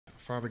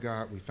Father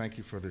God, we thank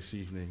you for this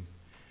evening.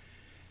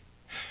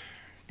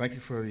 Thank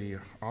you for the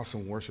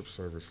awesome worship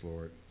service,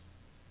 Lord.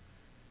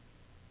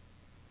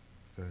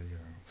 The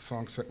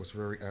song set was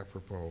very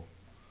apropos.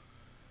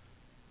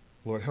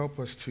 Lord, help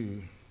us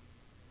to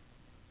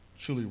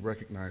truly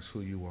recognize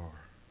who you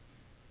are,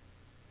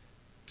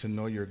 to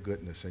know your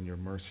goodness and your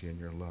mercy and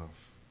your love.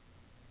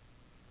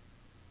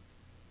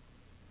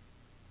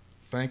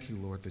 Thank you,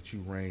 Lord, that you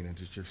reign and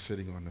that you're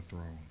sitting on the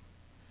throne.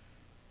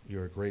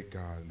 You're a great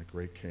God and a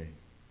great King.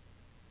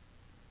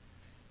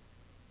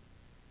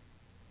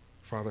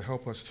 Father,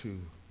 help us to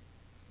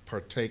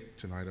partake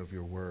tonight of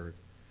your word.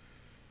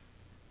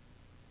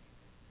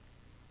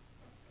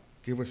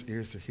 Give us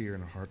ears to hear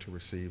and a heart to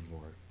receive,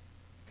 Lord.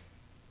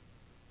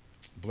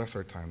 Bless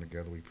our time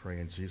together, we pray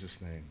in Jesus'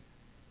 name.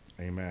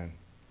 Amen.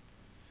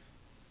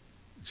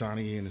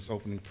 Johnny, in his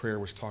opening prayer,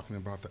 was talking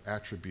about the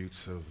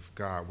attributes of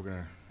God. We're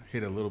going to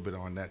hit a little bit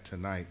on that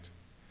tonight.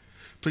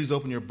 Please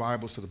open your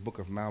Bibles to the book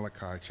of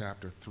Malachi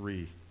chapter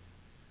 3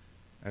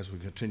 as we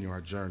continue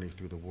our journey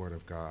through the Word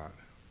of God.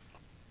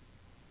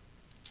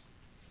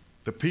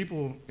 The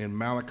people in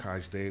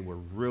Malachi's day were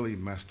really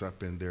messed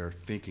up in their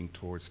thinking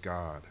towards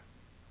God.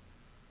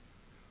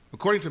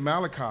 According to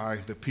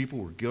Malachi, the people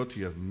were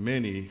guilty of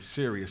many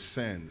serious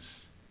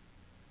sins.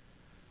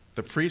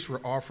 The priests were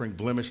offering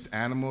blemished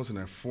animals in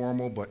a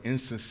formal but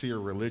insincere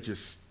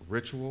religious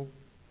ritual.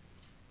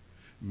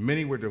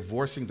 Many were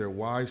divorcing their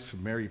wives to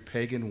marry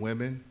pagan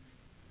women.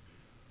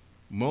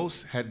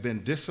 Most had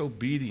been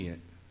disobedient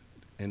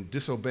and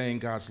disobeying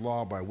God's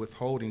law by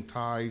withholding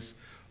tithes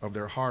of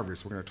their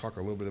harvest. We're going to talk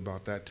a little bit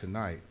about that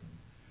tonight.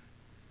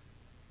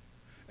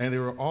 And they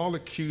were all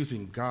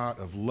accusing God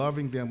of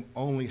loving them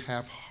only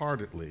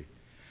half-heartedly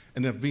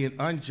and of being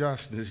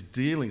unjust in his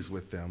dealings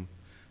with them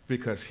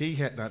because he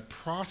had not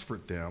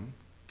prospered them,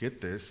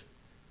 get this,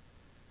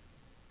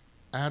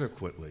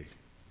 adequately.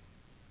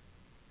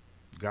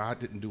 God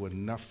didn't do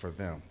enough for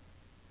them.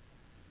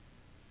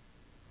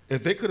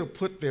 If they could have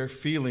put their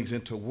feelings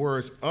into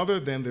words other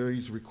than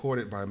these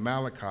recorded by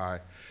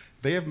Malachi,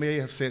 they may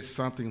have said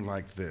something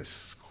like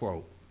this,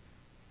 quote,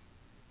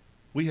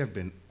 "We have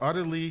been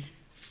utterly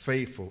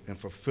faithful in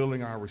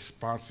fulfilling our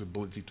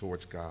responsibility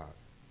towards God.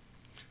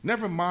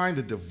 Never mind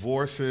the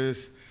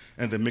divorces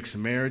and the mixed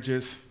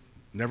marriages,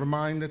 never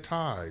mind the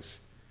tithes.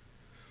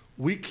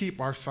 We keep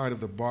our side of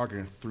the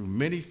bargain through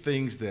many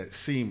things that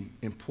seem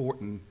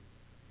important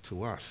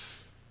to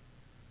us.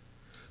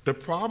 The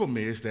problem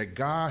is that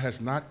God has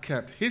not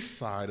kept his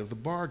side of the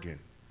bargain.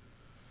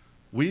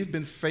 We've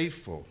been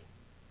faithful.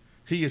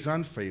 He is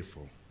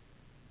unfaithful.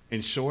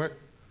 In short,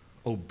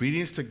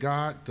 obedience to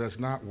God does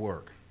not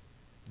work.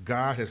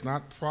 God has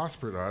not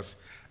prospered us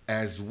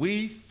as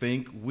we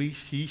think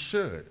he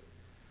should,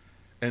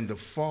 and the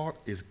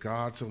fault is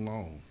God's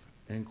alone,"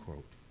 end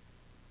quote.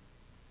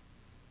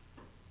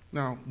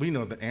 Now, we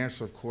know the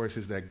answer, of course,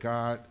 is that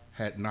God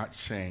had not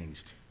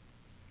changed.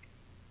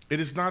 It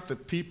is the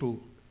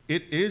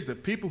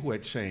people who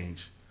had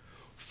changed,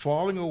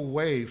 falling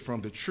away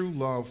from the true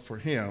love for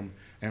him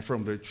and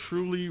from the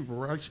truly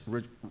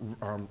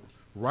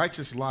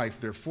righteous life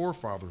their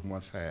forefathers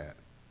once had.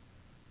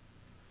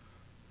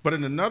 But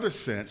in another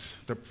sense,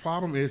 the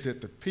problem is that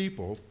the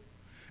people,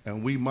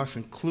 and we must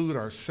include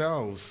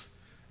ourselves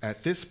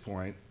at this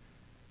point,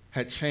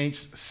 had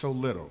changed so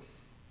little.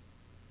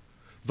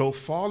 Though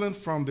fallen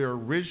from their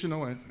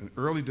original and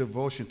early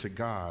devotion to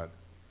God,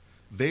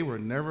 they were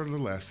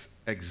nevertheless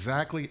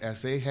exactly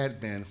as they had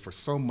been for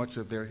so much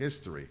of their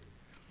history.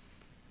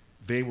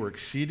 They were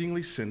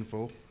exceedingly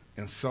sinful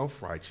and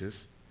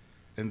self-righteous,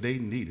 and they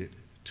needed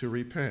to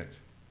repent.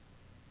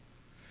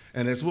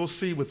 And as we'll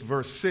see with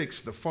verse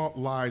 6, the fault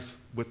lies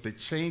with the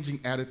changing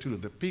attitude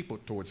of the people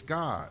towards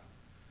God,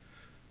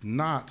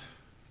 not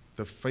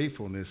the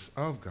faithfulness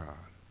of God.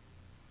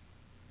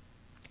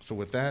 So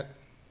with that,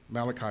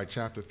 Malachi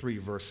chapter 3,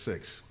 verse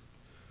 6,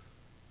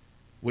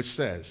 which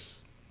says,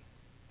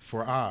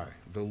 "For I,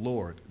 the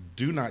Lord,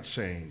 do not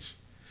change.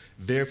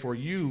 Therefore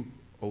you,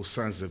 O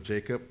sons of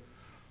Jacob,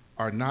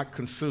 are not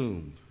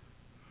consumed.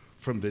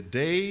 From the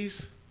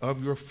days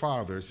of your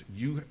fathers,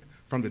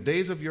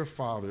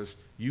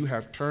 you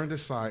have turned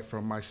aside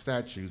from my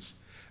statutes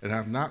and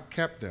have not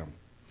kept them.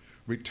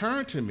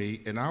 Return to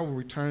me, and I will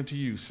return to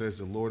you, says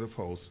the Lord of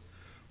hosts.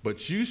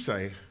 But you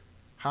say,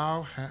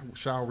 how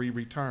shall we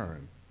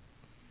return?"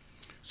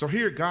 So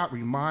here God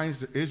reminds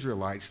the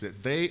Israelites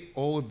that they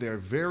owed their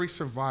very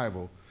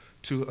survival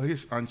to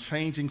his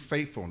unchanging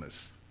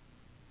faithfulness.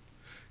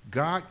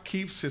 God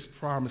keeps his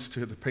promise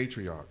to the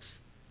patriarchs.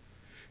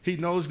 He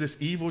knows this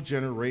evil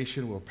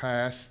generation will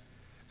pass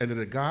and that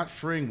a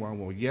God-fearing one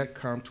will yet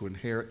come to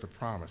inherit the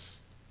promise.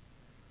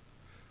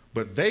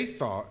 But they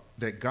thought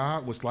that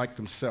God was like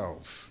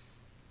themselves,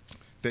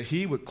 that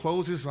he would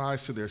close his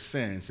eyes to their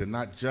sins and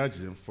not judge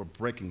them for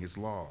breaking his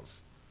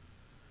laws.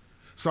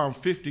 Psalm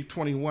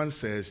 50:21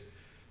 says,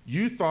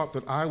 "You thought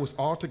that I was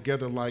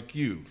altogether like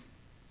you,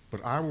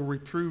 but I will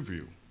reprove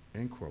you,"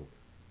 end quote.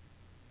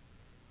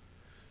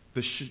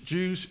 The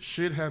Jews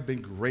should have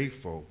been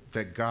grateful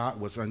that God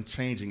was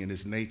unchanging in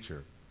his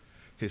nature,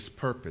 his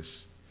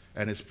purpose,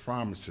 and his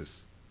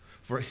promises.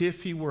 For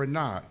if he were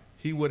not,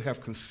 he would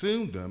have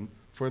consumed them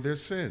for their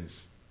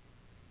sins.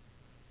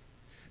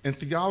 In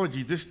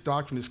theology, this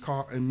doctrine is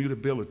called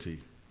immutability.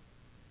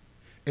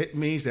 It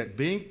means that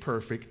being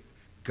perfect,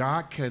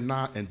 God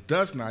cannot and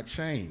does not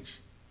change.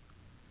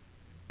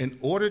 In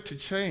order to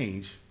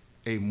change,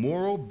 a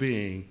moral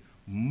being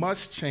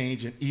must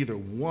change in either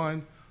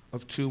one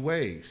of two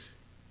ways.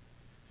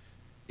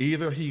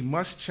 Either he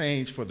must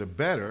change for the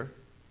better,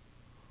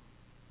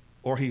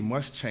 or he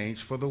must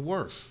change for the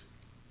worse.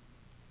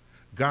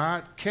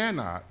 God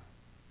cannot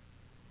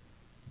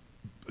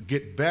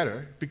get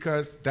better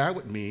because that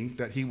would mean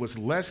that he was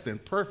less than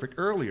perfect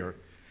earlier,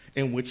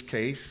 in which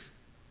case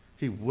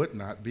he would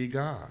not be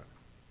God.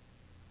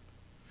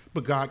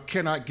 But God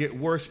cannot get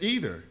worse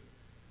either,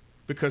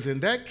 because in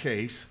that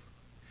case,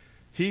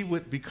 he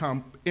would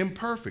become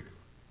imperfect,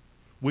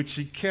 which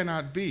he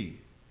cannot be.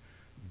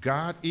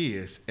 God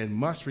is and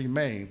must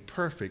remain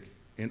perfect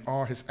in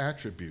all his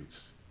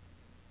attributes.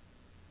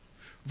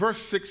 Verse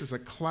 6 is a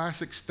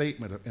classic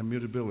statement of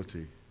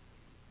immutability.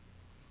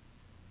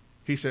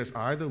 He says,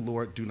 I, the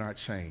Lord, do not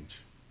change.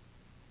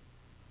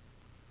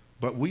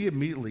 But we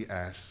immediately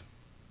ask,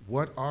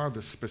 what are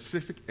the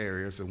specific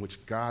areas in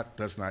which God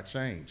does not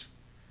change?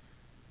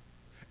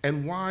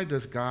 And why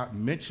does God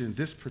mention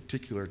this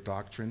particular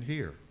doctrine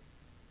here?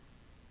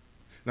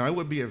 Now, it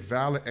would be a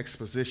valid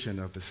exposition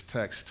of this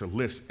text to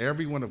list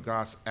every one of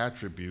God's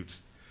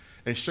attributes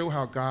and show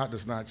how God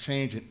does not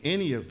change in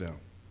any of them.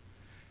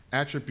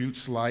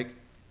 Attributes like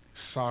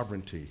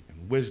sovereignty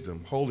and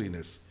wisdom,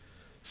 holiness,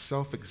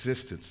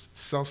 self-existence,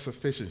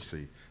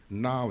 self-sufficiency,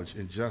 knowledge,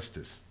 and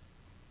justice.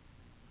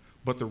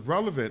 But the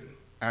relevant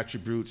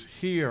attributes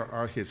here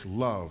are his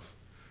love,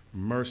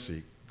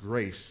 mercy,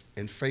 grace,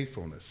 and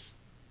faithfulness.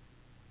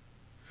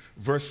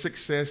 Verse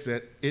 6 says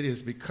that it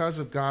is because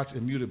of God's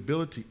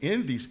immutability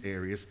in these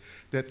areas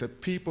that the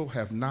people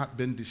have not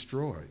been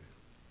destroyed.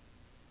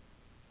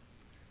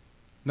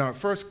 Now, at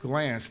first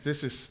glance,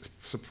 this is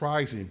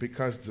surprising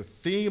because the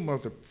theme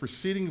of the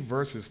preceding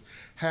verses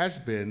has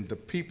been the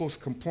people's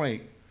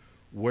complaint,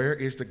 where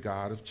is the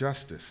God of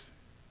justice?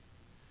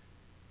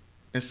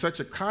 In such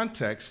a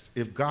context,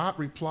 if God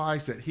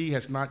replies that he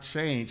has not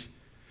changed,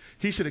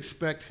 we should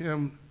expect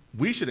him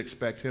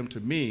to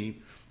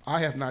mean, I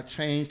have not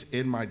changed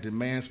in my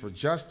demands for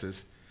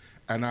justice,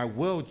 and I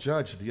will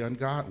judge the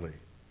ungodly.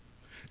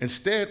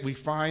 Instead, we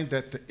find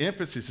that the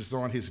emphasis is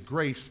on his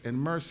grace and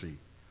mercy.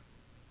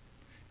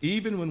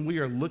 Even when we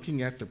are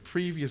looking at the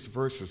previous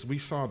verses, we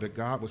saw that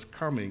God was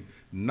coming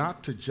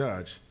not to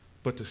judge,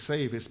 but to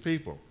save his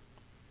people.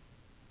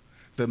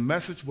 The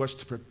message was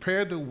to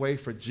prepare the way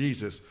for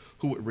Jesus,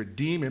 who would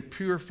redeem and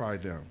purify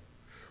them.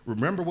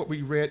 Remember what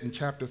we read in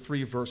chapter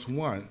 3, verse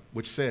 1,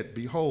 which said,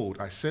 Behold,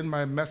 I send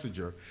my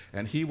messenger,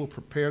 and he will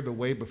prepare the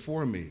way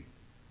before me.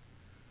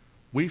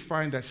 We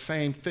find that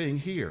same thing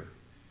here.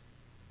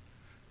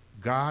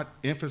 God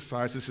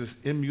emphasizes his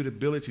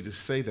immutability to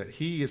say that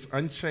he is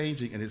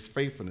unchanging in his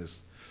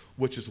faithfulness,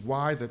 which is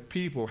why the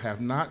people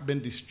have not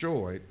been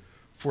destroyed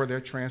for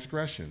their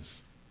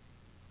transgressions.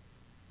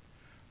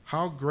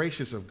 How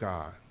gracious of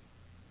God.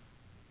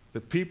 The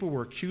people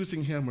were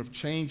accusing him of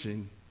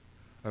changing,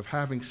 of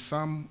having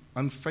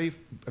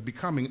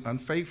becoming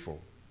unfaithful.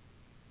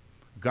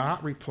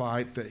 God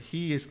replied that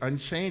he is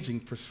unchanging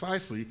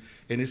precisely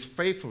in his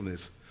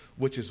faithfulness,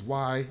 which is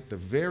why the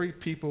very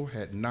people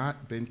had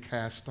not been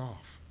cast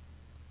off.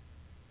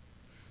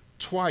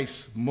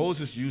 Twice,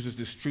 Moses uses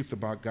this truth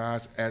about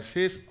God as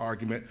his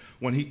argument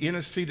when he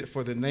interceded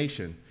for the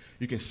nation.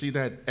 You can see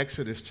that in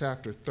Exodus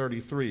chapter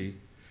 33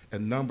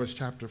 and Numbers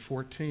chapter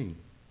 14.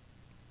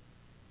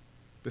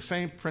 The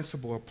same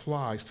principle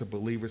applies to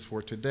believers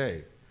for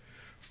today.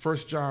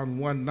 1 John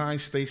 1:9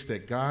 states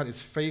that God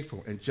is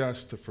faithful and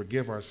just to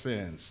forgive our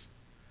sins.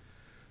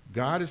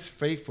 God is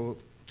faithful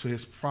to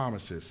his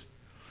promises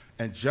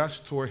and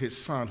just toward his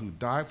Son who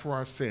died for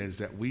our sins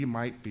that we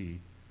might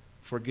be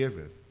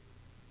forgiven.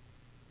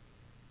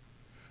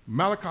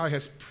 Malachi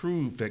has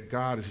proved that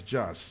God is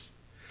just.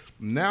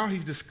 Now he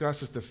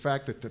discusses the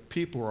fact that the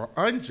people are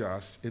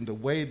unjust in the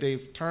way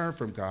they've turned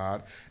from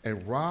God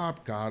and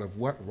robbed God of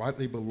what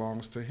rightly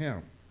belongs to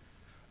him.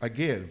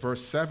 Again,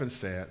 verse 7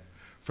 said,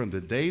 From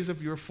the days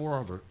of your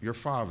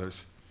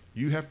fathers,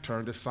 you have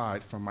turned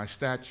aside from my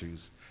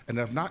statutes and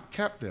have not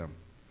kept them.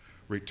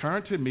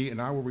 Return to me,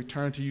 and I will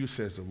return to you,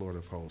 says the Lord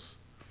of hosts.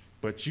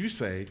 But you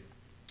say,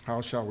 how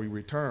shall we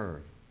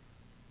return?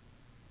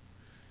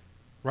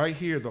 Right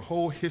here, the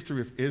whole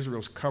history of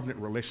Israel's covenant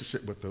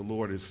relationship with the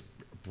Lord is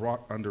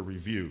brought under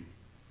review.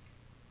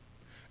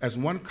 As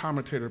one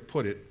commentator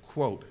put it,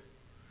 quote,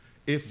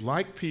 if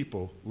like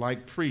people,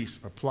 like priests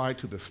apply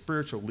to the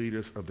spiritual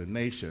leaders of the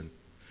nation,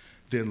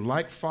 then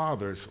like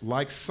fathers,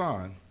 like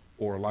son,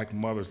 or like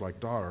mothers, like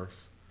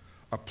daughters,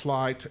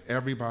 apply to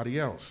everybody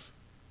else.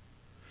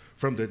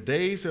 From the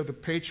days of the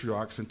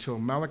patriarchs until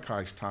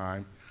Malachi's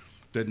time,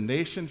 the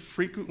nation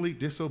frequently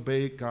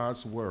disobeyed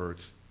God's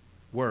word,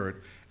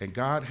 and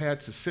God had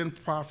to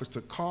send prophets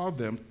to call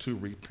them to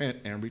repent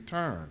and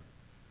return.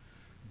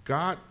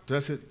 God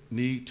doesn't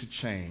need to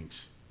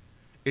change.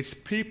 It's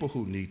people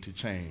who need to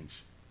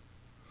change.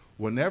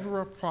 Whenever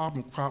a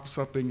problem crops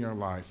up in your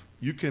life,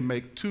 you can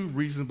make two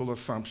reasonable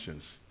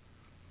assumptions.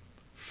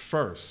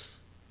 First,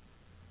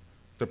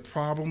 the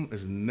problem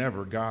is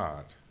never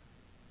God.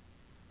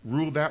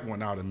 Rule that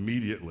one out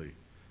immediately.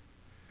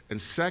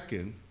 And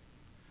second,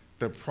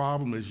 the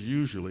problem is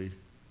usually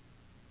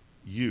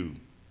you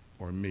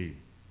or me.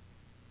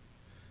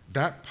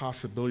 That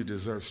possibility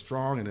deserves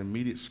strong and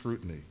immediate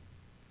scrutiny.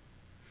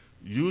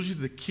 Usually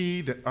the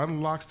key that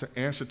unlocks the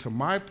answer to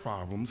my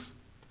problems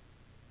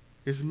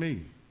is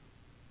me.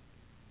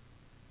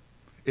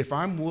 If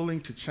I'm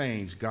willing to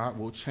change, God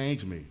will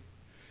change me.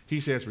 He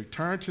says,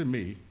 return to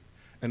me,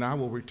 and I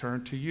will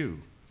return to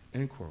you,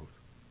 end quote.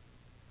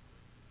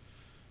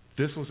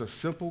 This was a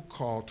simple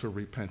call to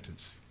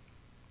repentance.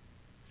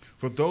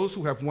 For those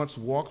who have once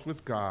walked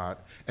with God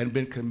and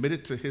been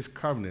committed to his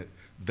covenant,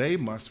 they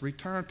must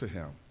return to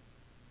him.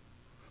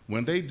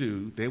 When they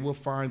do, they will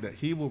find that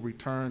he will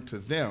return to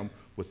them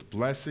with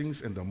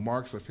blessings and the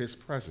marks of his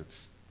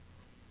presence.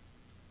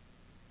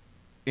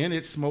 In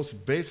its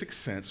most basic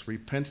sense,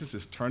 repentance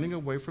is turning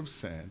away from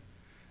sin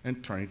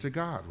and turning to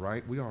God,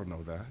 right? We all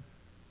know that.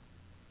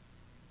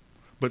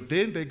 But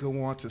then they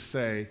go on to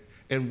say,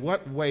 in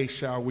what way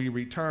shall we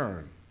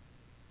return?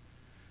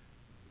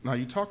 Now,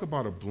 you talk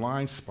about a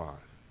blind spot.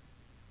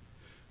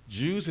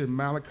 Jews in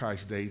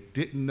Malachi's day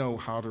didn't know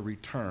how to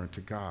return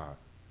to God.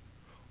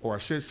 Or I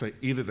should say,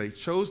 either they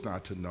chose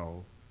not to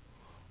know,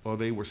 or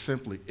they were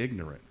simply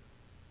ignorant.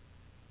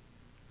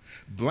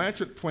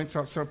 Blanchard points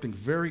out something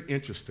very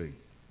interesting.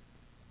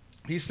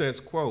 He says,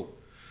 quote,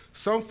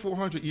 some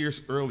 400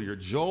 years earlier,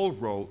 Joel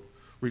wrote,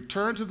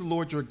 return to the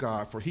Lord your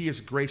God, for he is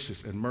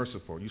gracious and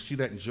merciful. You see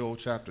that in Joel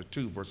chapter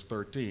 2, verse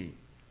 13.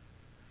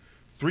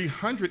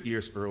 300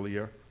 years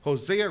earlier,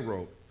 Hosea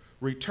wrote,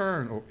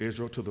 return, O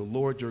Israel, to the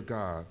Lord your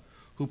God,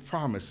 who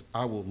promised,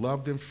 I will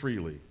love them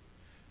freely.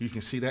 You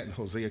can see that in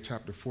Hosea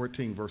chapter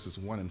 14, verses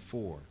 1 and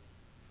 4.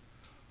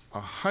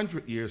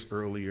 100 years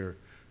earlier,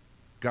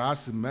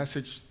 God's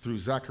message through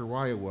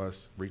Zechariah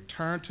was,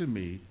 return to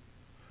me,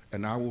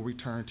 and I will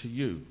return to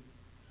you.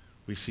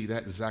 We see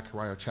that in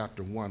Zechariah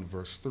chapter 1,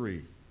 verse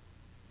 3.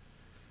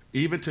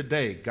 Even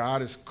today,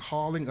 God is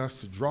calling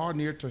us to draw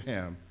near to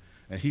him,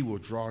 and he will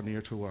draw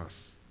near to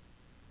us.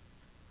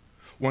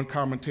 One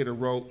commentator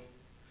wrote,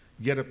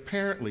 yet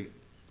apparently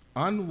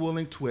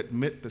unwilling to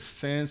admit the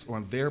sins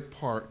on their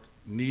part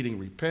needing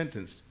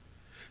repentance,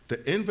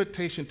 the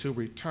invitation to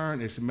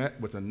return is met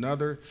with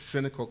another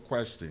cynical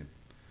question,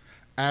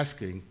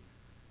 asking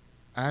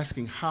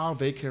how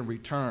they can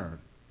return,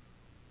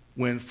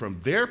 when from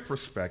their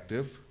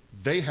perspective,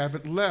 they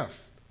haven't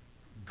left.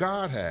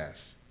 God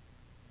has.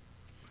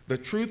 The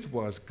truth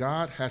was,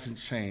 God hasn't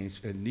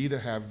changed, and neither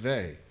have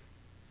they.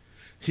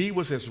 He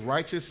was as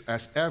righteous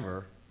as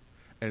ever,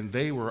 and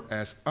they were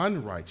as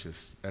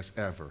unrighteous as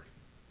ever,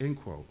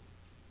 end quote.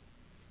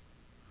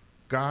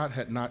 God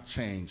had not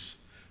changed,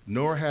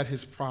 nor had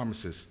his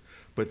promises,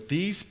 but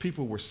these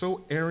people were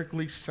so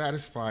arrogantly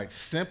satisfied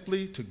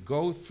simply to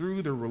go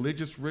through the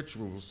religious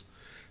rituals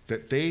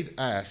that they'd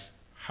ask,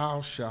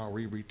 how shall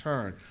we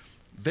return?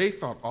 They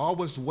thought all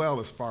was well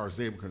as far as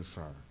they were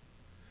concerned,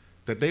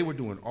 that they were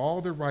doing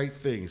all the right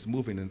things,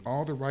 moving in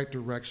all the right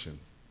direction.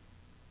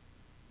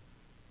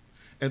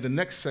 In the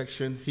next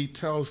section, he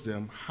tells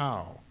them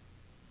how.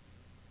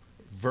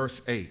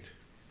 Verse 8.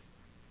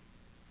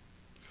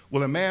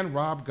 Will a man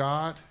rob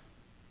God?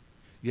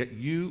 Yet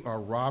you are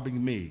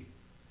robbing me.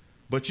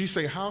 But you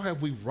say, how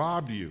have we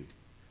robbed you?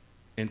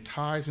 In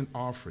tithes and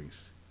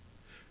offerings.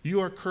 You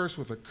are cursed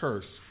with a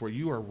curse, for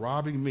you are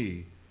robbing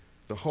me,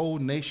 the whole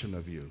nation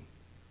of you.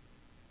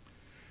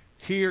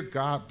 Here,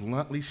 God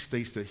bluntly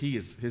states that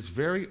his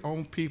very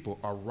own people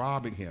are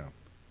robbing him.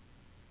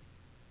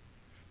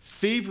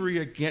 Thievery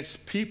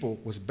against people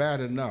was bad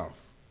enough,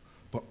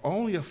 but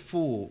only a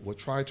fool would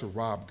try to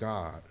rob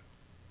God.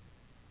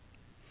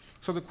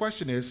 So the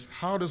question is,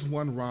 how does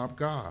one rob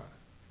God?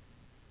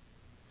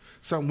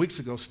 Some weeks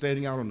ago,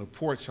 standing out on the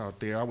porch out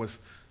there,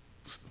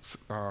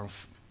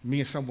 me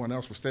and someone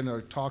else were standing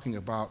there talking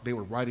about, they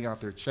were writing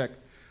out their check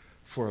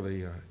for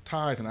the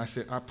tithe, and I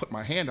said, I put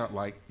my hand out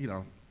like, you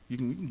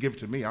can give it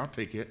to me, I'll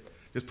take it,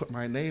 just put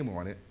my name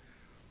on it.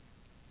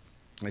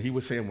 And he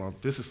was saying, well,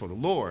 this is for the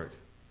Lord.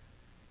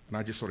 And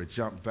I just sort of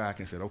jumped back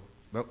and said, oh,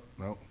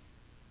 no,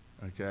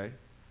 okay.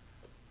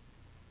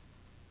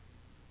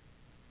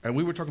 And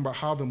we were talking about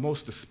how the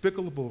most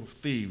despicable of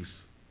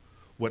thieves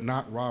would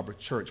not rob a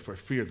church for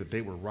fear that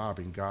they were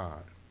robbing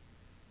God.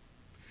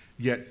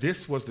 Yet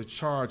this was the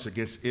charge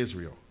against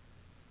Israel.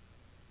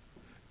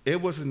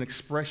 It was an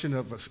expression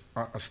of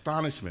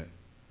astonishment.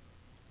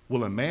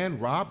 Will a man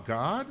rob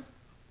God?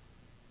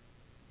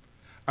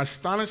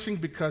 Astonishing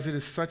because it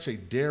is such a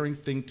daring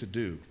thing to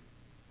do.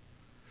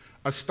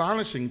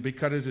 Astonishing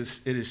because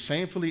it is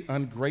shamefully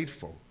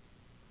ungrateful.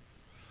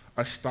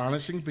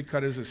 Astonishing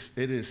because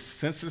it is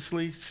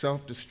senselessly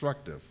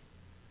self-destructive.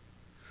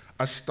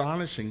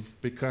 Astonishing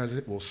because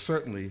it will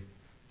certainly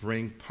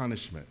bring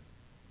punishment.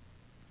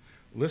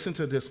 Listen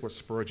to this, what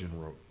Spurgeon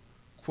wrote.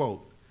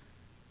 Quote,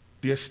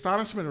 The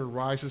astonishment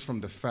arises from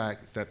the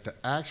fact that the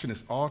action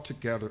is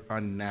altogether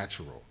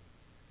unnatural.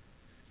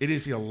 It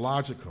is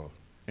illogical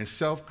and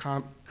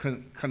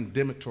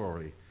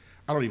self-condemnatory.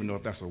 I don't even know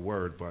if that's a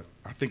word, but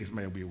I think it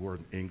may be a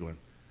word in England.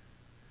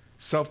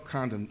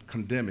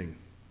 Self-condemning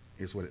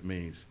is what it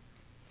means.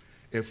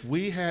 If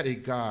we have a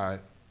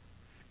God,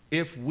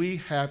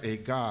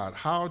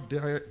 how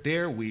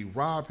dare we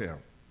rob him?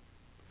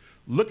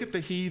 Look at the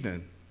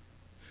heathen.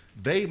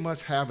 They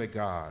must have a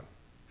God.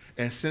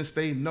 And since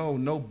they know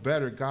no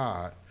better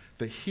God,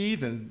 the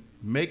heathen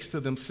makes to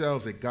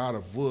themselves a god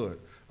of wood,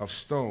 of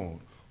stone,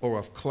 or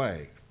of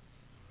clay.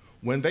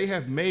 When they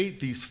have made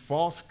these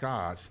false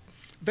gods,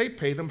 they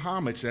pay them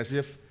homage as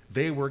if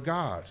they were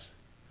gods.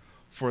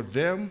 For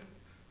them,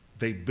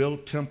 they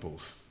build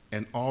temples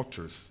and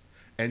altars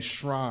and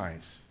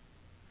shrines.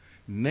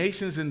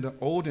 Nations in the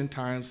olden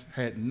times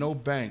had no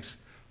banks,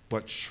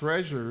 but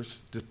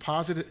treasures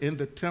deposited in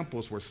the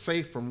temples were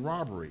safe from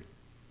robbery.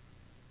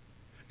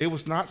 It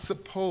was not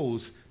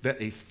supposed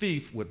that a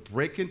thief would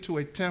break into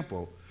a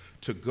temple.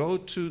 To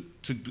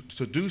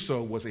do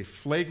so was a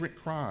flagrant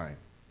crime.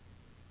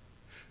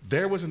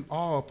 There was an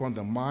awe upon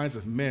the minds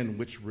of men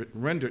which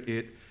rendered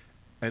it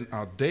an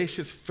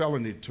audacious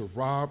felony to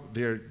rob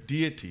their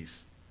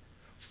deities,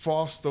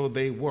 false though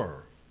they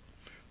were.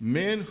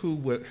 Men who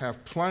would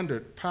have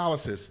plundered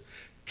palaces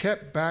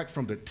kept back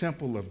from the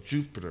temple of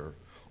Jupiter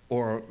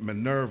or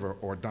Minerva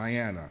or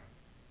Diana.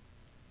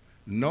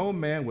 No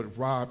man would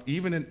rob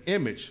even an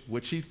image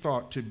which he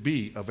thought to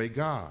be of a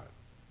god.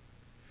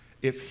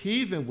 If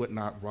heathen would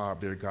not rob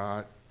their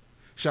God,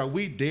 shall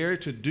we dare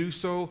to do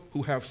so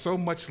who have so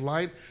much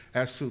light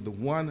as to the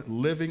one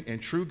living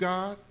and true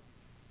God?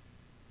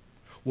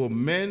 Will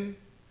men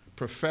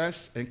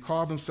profess and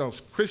call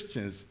themselves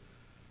Christians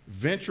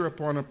venture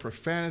upon a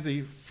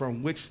profanity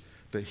from which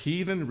the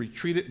heathen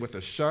retreated with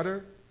a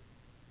shudder?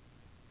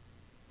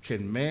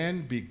 Can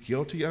man be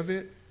guilty of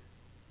it?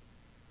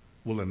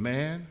 Will a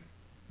man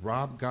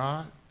rob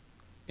God?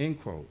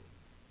 End quote.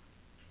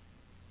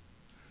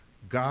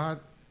 God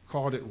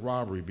called it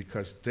robbery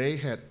because they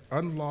had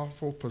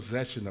unlawful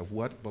possession of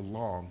what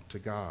belonged to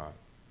God.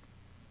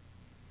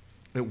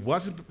 It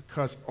wasn't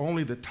because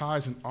only the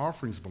tithes and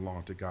offerings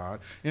belong to God.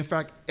 In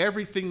fact,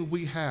 everything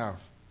we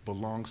have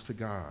belongs to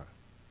God.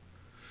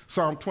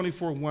 Psalm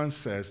 24:1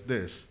 says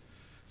this,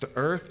 "The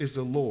earth is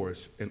the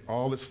Lord's and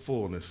all its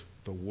fullness,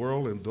 the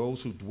world and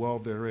those who dwell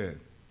therein."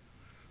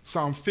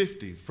 Psalm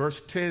 50,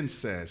 verse 10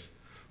 says,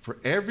 "For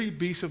every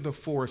beast of the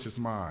forest is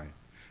mine,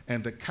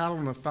 and the cattle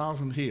on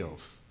 1,000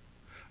 hills.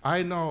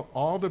 I know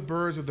all the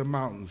birds of the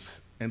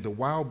mountains, and the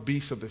wild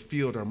beasts of the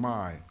field are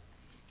mine.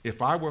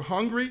 If I were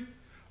hungry,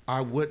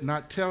 I would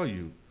not tell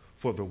you,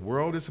 for the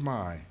world is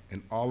mine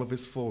and all of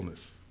its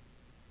fullness."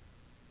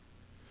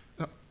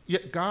 Now,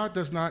 yet God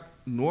does not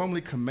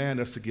normally command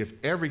us to give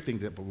everything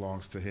that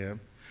belongs to him.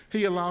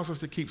 He allows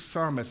us to keep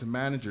some as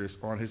managers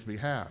on his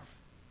behalf.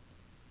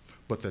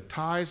 But the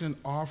tithes and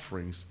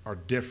offerings are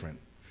different.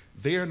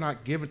 They are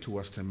not given to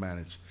us to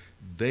manage.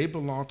 They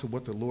belong to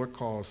what the Lord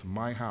calls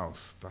my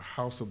house, the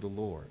house of the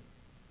Lord.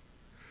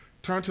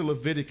 Turn to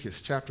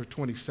Leviticus chapter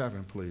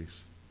 27,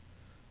 please.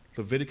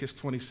 Leviticus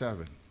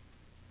 27.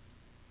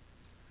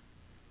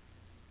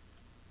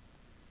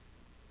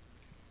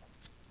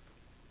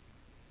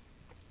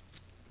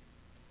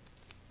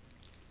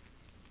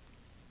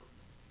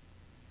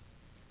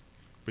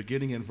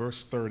 Beginning in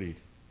verse 30.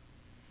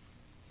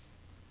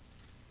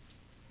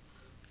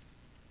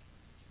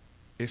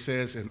 It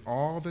says, "And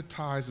all the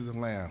tithes of the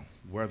land,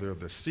 whether of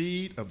the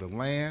seed of the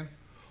land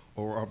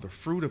or of the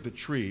fruit of the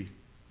tree,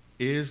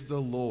 is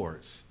the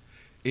Lord's.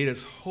 It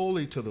is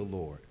holy to the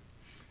Lord.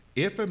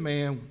 If a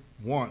man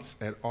wants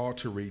at all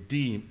to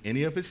redeem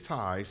any of his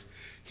tithes,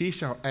 he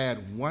shall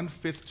add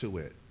 1/5 to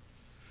it.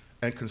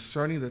 And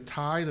concerning the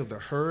tithe of the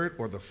herd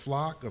or the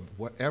flock of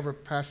whatever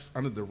passes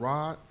under the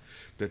rod,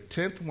 the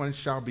 10th one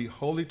shall be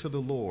holy to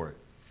the Lord.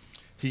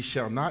 He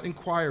shall not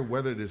inquire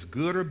whether it is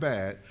good or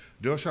bad,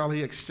 nor shall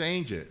he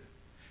exchange it.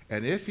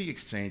 And if he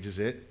exchanges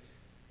it,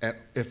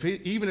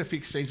 even if he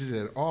exchanges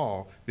it at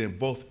all, then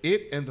both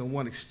it and the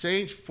one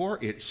exchanged for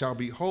it shall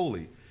be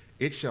holy.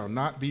 It shall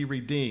not be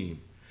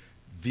redeemed.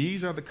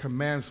 These are the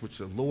commandments which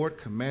the Lord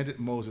commanded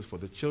Moses for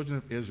the children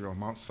of Israel on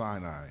Mount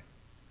Sinai."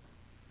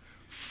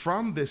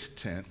 From this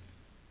 10th,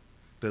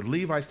 the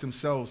Levites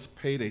themselves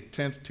paid a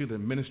 10th to the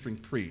ministering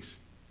priests.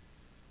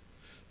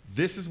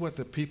 This is what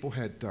the people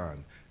had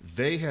done.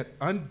 They had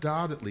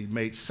undoubtedly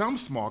made some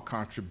small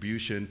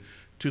contribution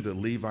to the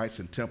Levites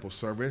and temple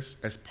service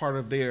as part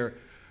of their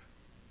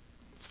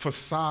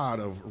facade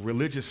of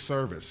religious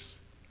service.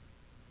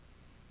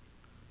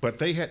 But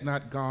they had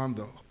not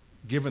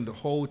given the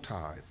whole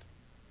tithe.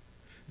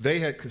 They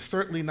had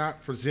certainly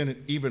not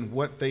presented even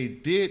what they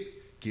did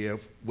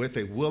give with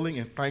a willing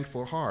and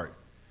thankful heart.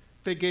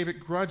 They gave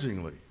it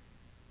grudgingly.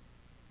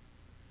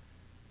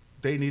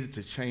 They needed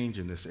to change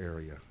in this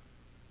area.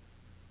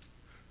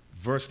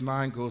 Verse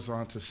 9 goes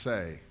on to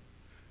say,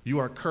 "You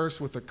are cursed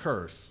with a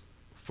curse,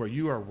 for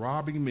you are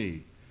robbing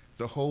me,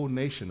 the whole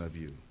nation of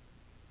you."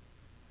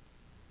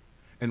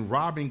 In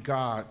robbing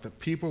God, the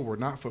people were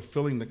not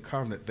fulfilling the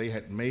covenant they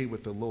had made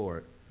with the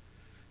Lord.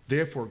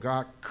 Therefore,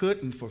 God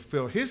couldn't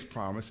fulfill his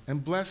promise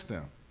and bless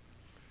them.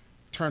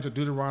 Turn to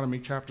Deuteronomy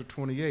chapter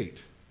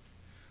 28.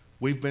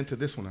 We've been to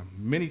this one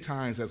many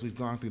times as we've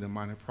gone through the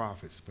minor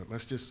prophets, but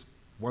let's just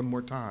one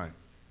more time.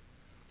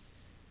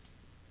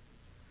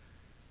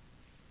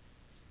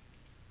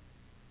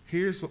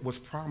 Here's what was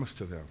promised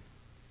to them.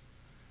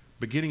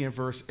 Beginning in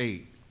verse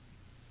 8,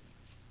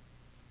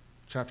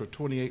 chapter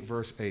 28,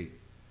 verse 8.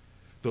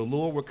 The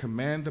Lord will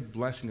command the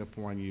blessing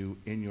upon you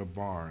in your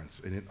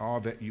barns and in all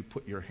that you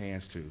put your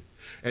hands to.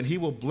 And he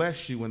will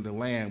bless you in the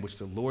land which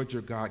the Lord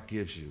your God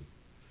gives you.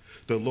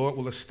 The Lord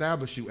will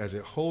establish you as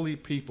a holy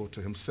people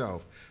to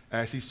himself,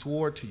 as he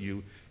swore to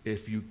you,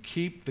 if you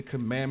keep the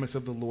commandments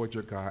of the Lord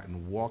your God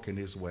and walk in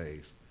his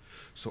ways.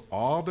 So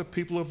all the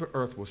people of the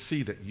earth will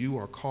see that you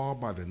are called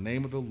by the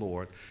name of the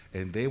Lord,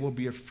 and they will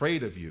be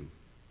afraid of you.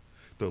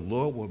 The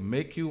Lord will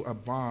make you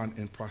abound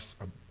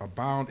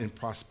in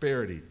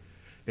prosperity,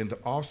 in the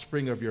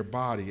offspring of your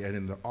body, and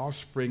in the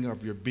offspring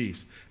of your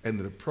beasts, and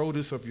in the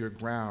produce of your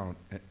ground,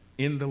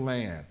 in the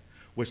land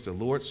which the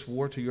Lord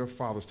swore to your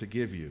fathers to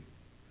give you.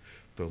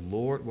 The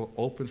Lord will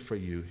open for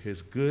you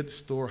his good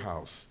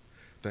storehouse,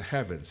 the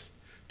heavens,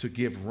 to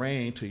give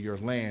rain to your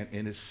land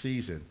in its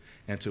season,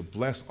 and to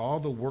bless all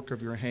the work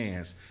of your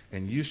hands.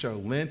 And you shall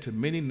lend to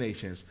many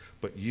nations,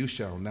 but you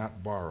shall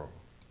not borrow.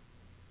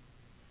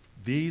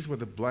 These were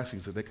the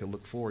blessings that they could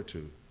look forward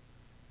to.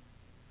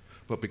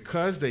 But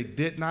because they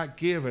did not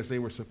give as they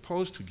were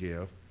supposed to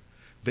give,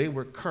 they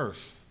were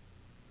cursed.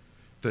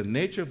 The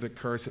nature of the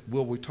curse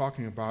we'll be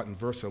talking about in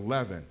verse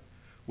 11,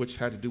 which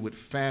had to do with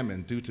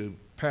famine due to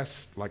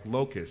pests like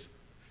locusts,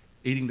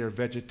 eating their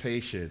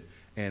vegetation,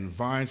 and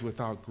vines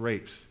without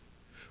grapes.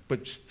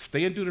 But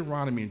stay in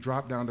Deuteronomy and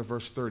drop down to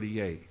verse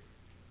 38.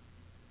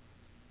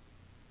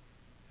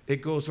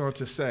 It goes on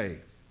to say,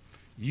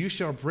 you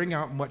shall bring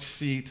out much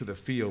seed to the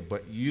field,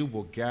 but you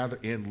will gather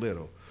in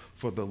little,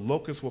 for the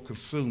locusts will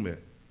consume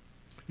it.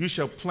 You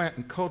shall plant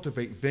and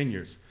cultivate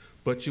vineyards,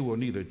 but you will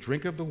neither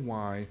drink of the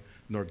wine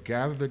nor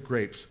gather the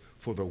grapes,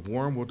 for the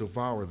worm will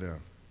devour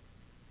them.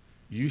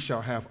 You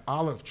shall have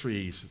olive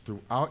trees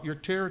throughout your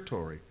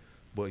territory,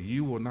 but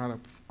you will not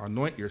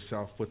anoint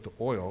yourself with the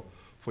oil,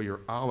 for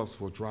your olives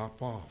will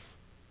drop off.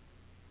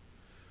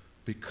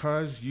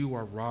 Because you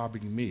are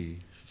robbing me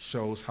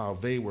shows how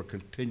they were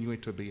continuing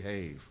to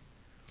behave.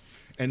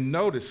 And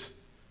notice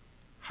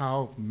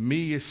how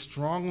me is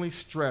strongly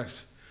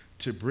stressed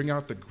to bring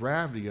out the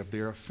gravity of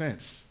their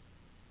offense.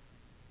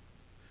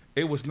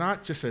 It was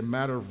not just a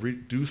matter of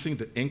reducing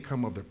the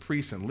income of the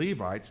priests and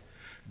Levites.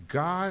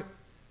 God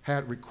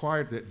had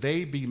required that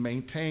they be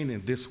maintained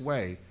in this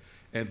way,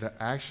 and the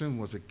action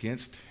was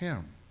against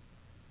him.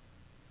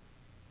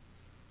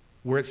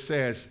 Where it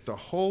says, the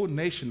whole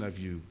nation of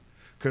you,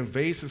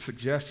 conveys the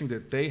suggestion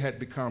that they had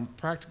become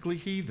practically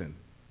heathen.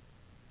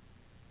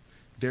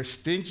 Their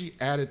stingy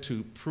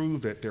attitude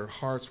proved that their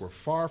hearts were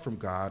far from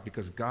God,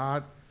 because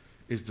God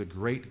is the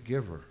great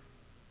giver.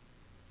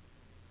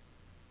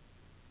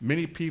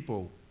 Many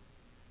people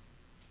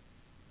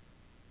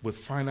with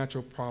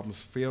financial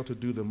problems fail to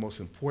do the most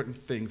important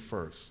thing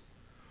first: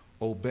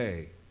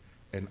 obey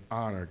and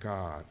honor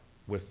God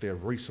with their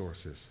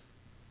resources.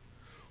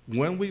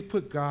 When we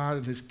put God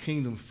and his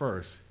kingdom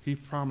first, he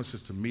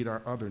promises to meet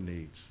our other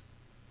needs.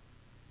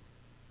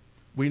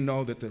 We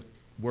know that the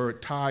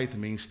word tithe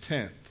means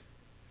tenth.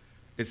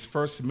 It's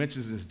first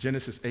mentioned in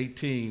Genesis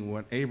 18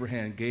 when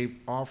Abraham gave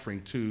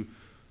offering to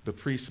the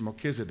priest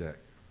Melchizedek.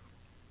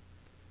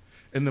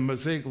 In the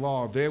Mosaic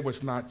law, there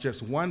was not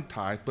just one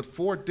tithe, but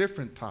 4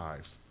 different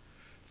tithes,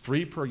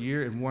 3 per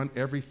year and 1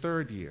 every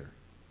 3rd year.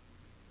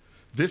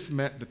 This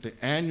meant that the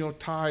annual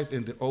tithe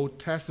in the Old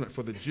Testament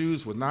for the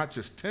Jews was not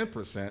just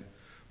 10%,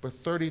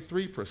 but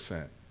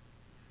 33%.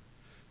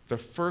 The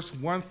first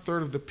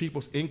 1/3 of the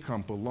people's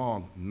income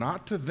belonged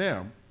not to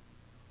them,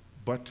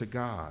 but to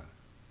God.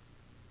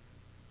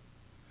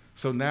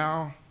 So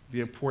now the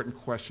important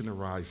question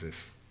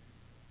arises.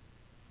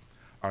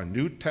 Are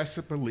New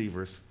Testament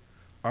believers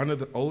under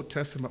the Old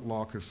Testament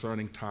law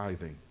concerning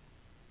tithing?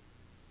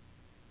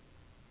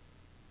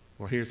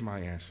 Well, here's my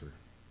answer.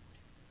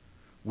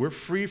 We're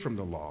free from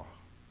the law,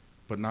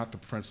 but not the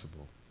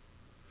principle.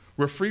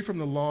 We're free from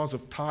the laws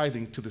of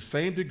tithing to the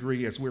same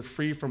degree as we're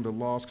free from the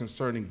laws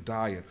concerning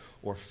diet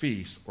or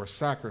feast or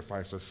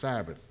sacrifice or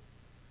Sabbath.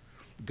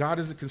 God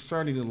isn't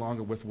concerned any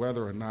longer with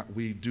whether or not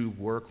we do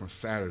work on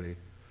Saturday,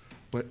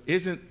 but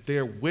isn't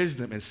there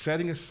wisdom in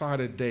setting aside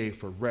a day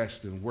for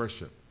rest and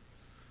worship?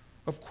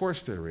 Of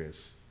course there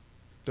is.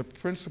 The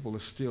principle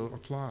still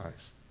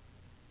applies.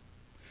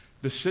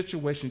 The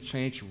situation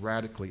changed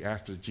radically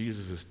after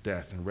Jesus'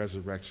 death and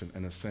resurrection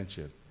and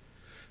ascension,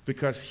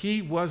 because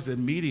he was the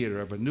mediator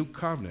of a new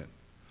covenant,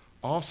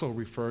 also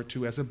referred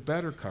to as a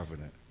better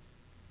covenant.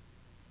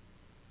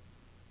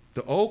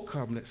 The old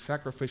covenant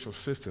sacrificial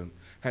system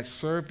had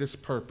served its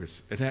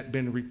purpose and had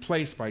been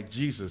replaced by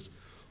Jesus,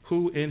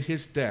 who in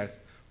his death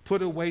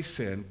put away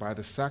sin by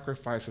the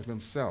sacrifice of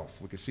himself.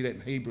 We can see that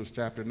in Hebrews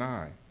chapter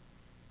 9.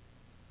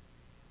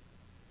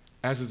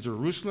 As the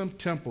Jerusalem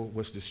temple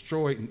was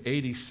destroyed in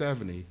AD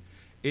 70,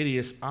 it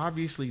is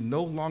obviously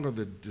no longer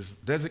the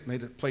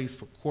designated place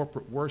for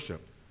corporate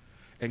worship,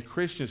 and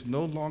Christians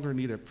no longer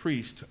need a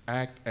priest to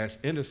act as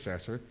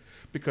intercessor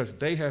because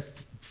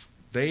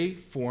they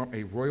form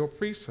a royal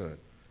priesthood.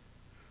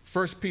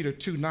 1 Peter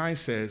 2:9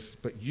 says,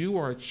 "But you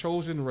are a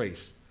chosen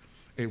race,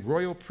 a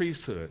royal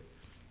priesthood,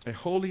 a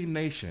holy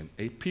nation,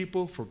 a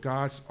people for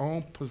God's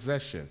own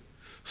possession,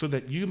 so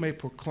that you may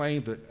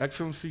proclaim the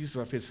excellencies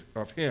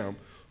of him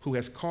who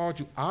has called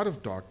you out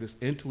of darkness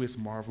into his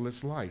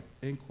marvelous light."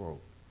 End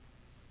quote.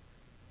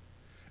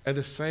 And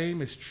the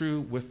same is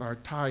true with our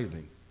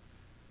tithing.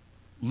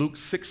 Luke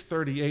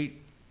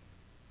 6:38,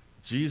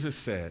 Jesus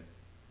said,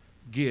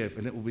 "Give,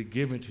 and it will be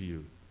given to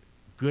you,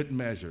 good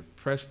measure,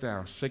 pressed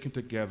down, shaken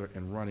together,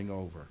 and running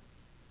over."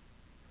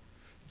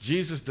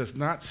 Jesus does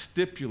not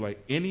stipulate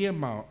any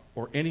amount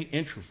or any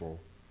interval,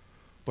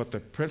 but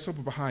the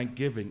principle behind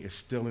giving is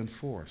still in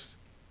force.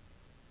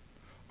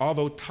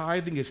 Although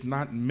tithing is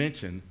not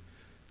mentioned,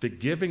 the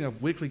giving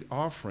of weekly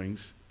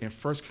offerings in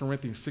 1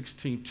 Corinthians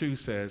 16:2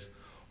 says,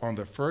 on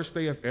the first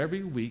day of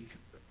every week,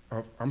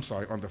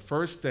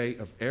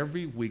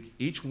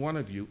 each one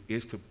of you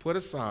is to put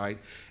aside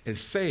and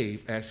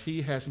save as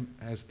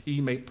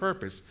he may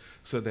purpose,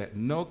 so that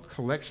no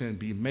collection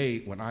be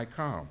made when I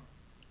come.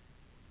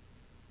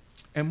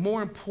 And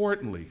more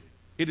importantly,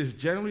 it is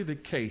generally the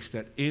case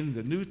that in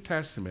the New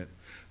Testament,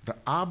 the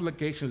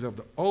obligations of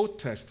the Old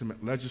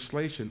Testament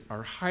legislation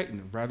are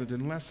heightened rather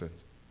than lessened.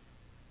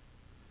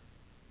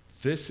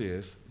 This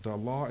is, the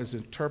law is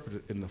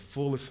interpreted in the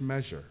fullest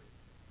measure.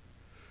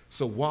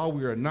 So while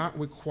we are not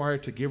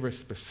required to give a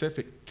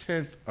specific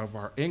tenth of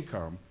our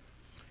income,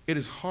 it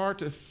is hard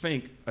to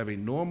think of a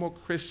normal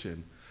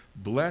Christian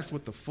blessed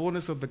with the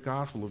fullness of the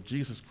gospel of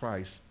Jesus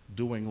Christ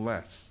doing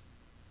less.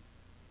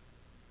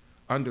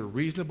 Under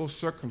reasonable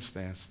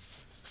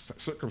circumstances,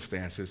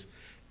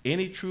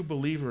 any true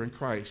believer in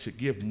Christ should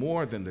give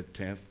more than the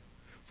tenth,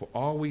 for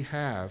all we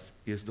have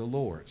is the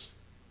Lord's.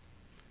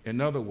 In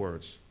other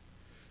words,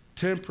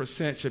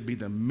 10% should be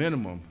the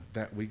minimum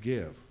that we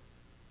give.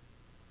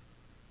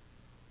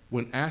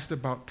 When asked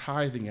about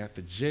tithing at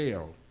the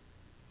jail,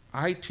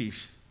 I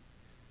teach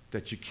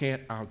that you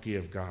can't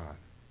outgive God.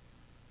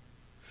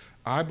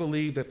 I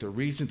believe that the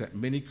reason that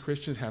many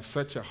Christians have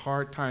such a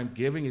hard time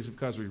giving is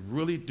because we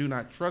really do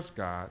not trust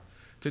God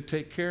to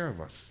take care of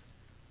us.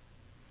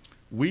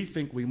 We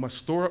think we must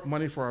store up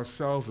money for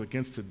ourselves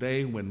against the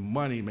day when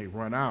money may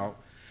run out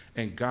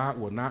and God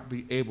will not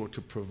be able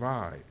to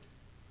provide.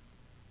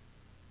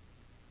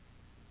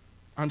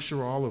 I'm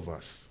sure all of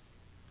us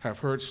have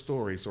heard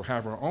stories or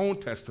have our own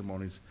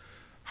testimonies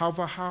of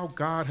how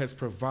God has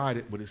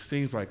provided when it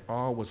seems like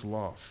all was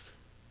lost.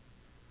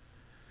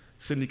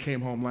 Cindy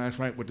came home last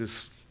night with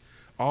this,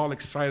 all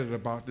excited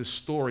about this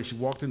story. She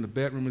walked in the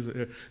bedroom and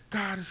said,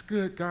 "God is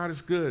good, God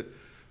is good,"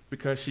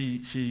 because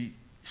she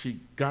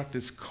got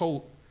this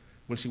coat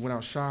when she went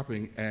out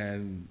shopping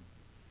and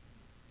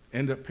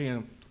ended up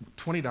paying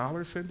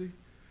 $20, Cindy?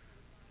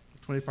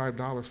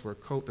 $25 for a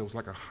coat that was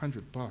like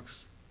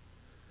 $100.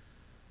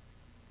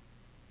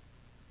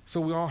 So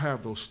we all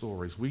have those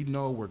stories. We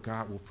know where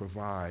God will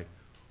provide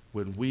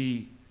when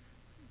we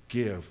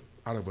give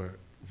out of a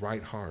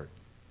right heart.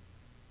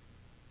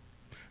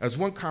 As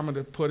one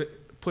commentator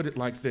put it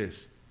like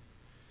this: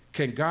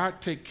 can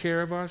God take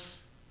care of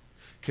us?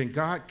 Can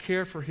God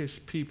care for his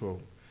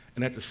people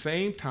and at the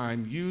same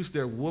time use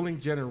their willing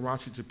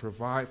generosity to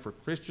provide for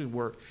Christian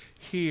work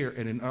here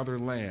and in other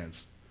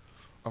lands?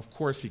 Of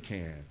course he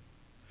can.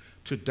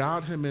 To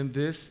doubt him in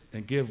this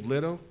and give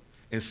little,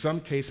 in some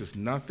cases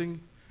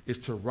nothing, is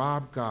to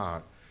rob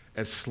God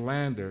and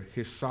slander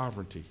his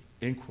sovereignty,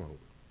 end quote.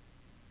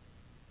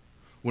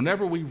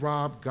 Whenever we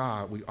rob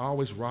God, we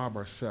always rob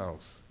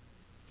ourselves.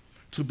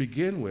 To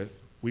begin with,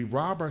 we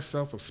rob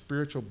ourselves of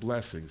spiritual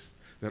blessings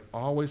that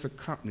always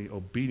accompany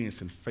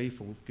obedience and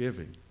faithful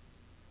giving.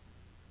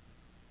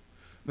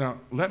 Now,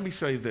 let me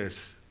say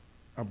this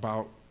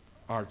about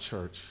our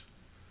church.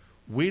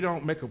 We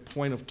don't make a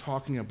point of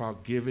talking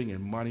about giving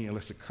and money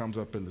unless it comes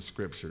up in the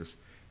scriptures.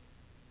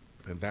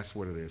 And that's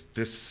what it is.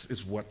 This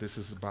is what this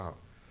is about.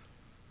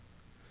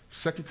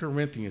 2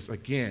 Corinthians,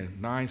 again,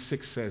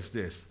 9:6 says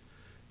this: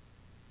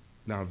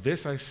 "Now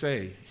this I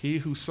say, he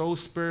who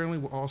sows sparingly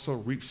will also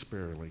reap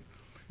sparingly,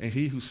 and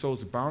he who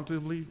sows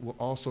bountifully will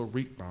also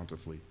reap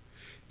bountifully.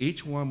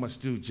 Each one must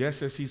do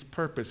just as he's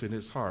purposed in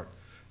his heart,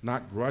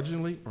 not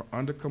grudgingly or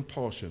under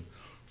compulsion,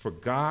 for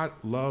God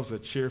loves a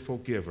cheerful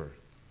giver.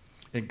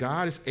 And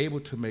God is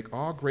able to make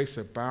all grace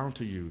abound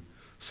to you,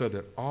 so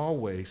that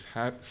always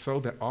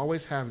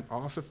having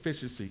all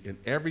sufficiency in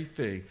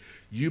everything,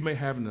 you may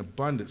have an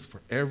abundance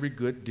for every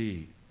good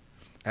deed.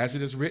 As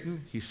it is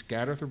written, he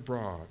scattereth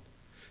abroad,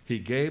 he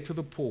gave to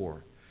the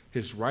poor,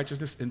 his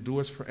righteousness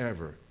endures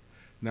forever.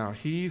 Now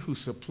he who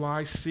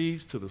supplies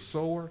seeds to the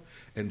sower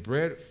and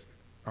bread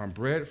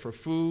for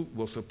food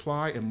will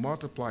supply and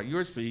multiply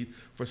your seed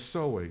for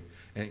sowing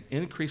and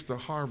increase the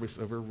harvest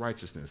of your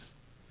righteousness.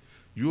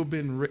 You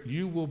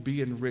will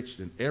be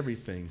enriched in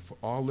everything for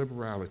all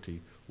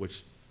liberality,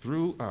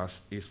 through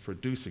us is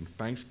producing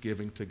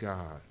thanksgiving to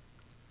God.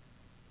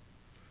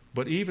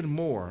 But even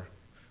more,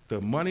 the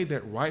money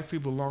that rightfully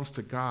belongs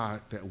to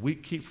God that we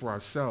keep for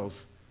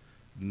ourselves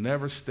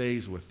never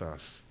stays with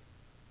us.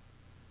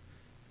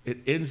 It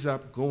ends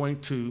up going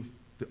to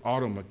the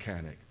auto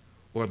mechanic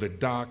or the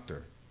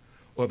doctor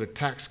or the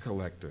tax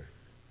collector.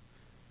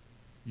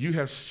 You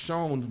have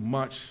sown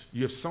much,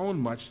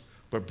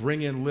 but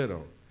bring in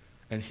little.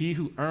 And he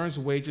who earns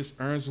wages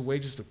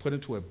to put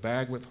into a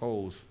bag with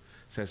holes,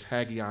 says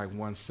Haggai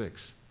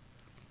 1:6.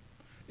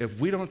 If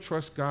we don't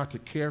trust God to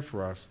care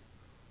for us,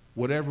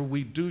 whatever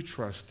we do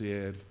trust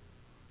in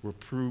will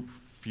prove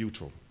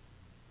futile.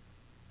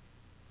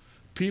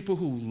 People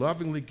who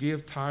lovingly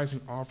give tithes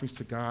and offerings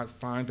to God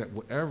find that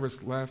whatever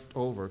is left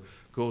over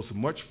goes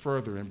much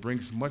further and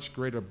brings much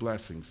greater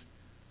blessings.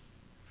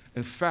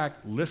 In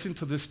fact, listen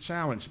to this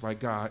challenge by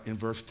God in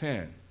verse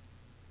 10.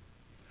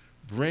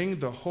 Bring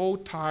the whole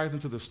tithe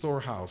into the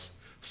storehouse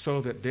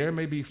so that there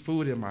may be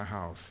food in my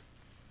house.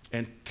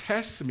 And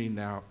test me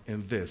now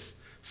in this,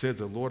 says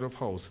the Lord of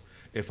hosts,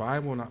 if I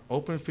will not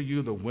open for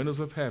you the windows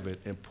of heaven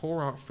and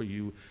pour out for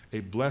you a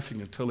blessing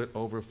until it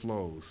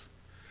overflows.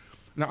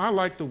 Now, I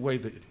like the way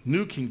the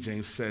New King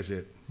James says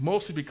it,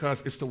 mostly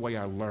because it's the way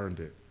I learned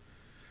it.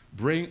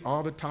 Bring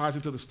all the tithes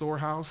into the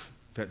storehouse,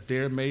 that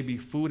there may be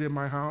food in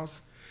my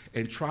house,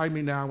 and try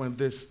me now in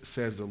this,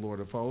 says the Lord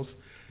of hosts,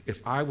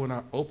 if I will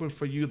not open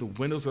for you the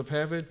windows of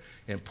heaven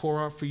and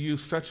pour out for you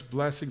such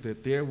blessing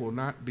that there will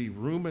not be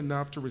room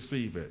enough to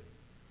receive it.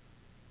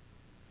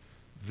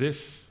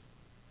 This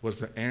was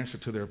the answer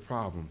to their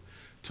problem,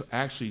 to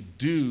actually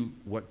do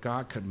what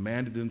God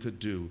commanded them to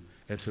do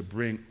and to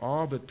bring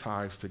all the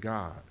tithes to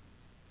God.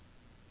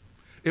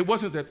 It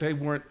wasn't that they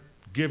weren't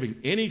giving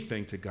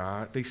anything to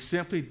God, they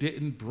simply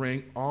didn't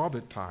bring all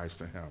the tithes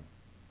to him.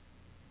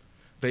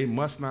 They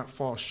must not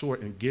fall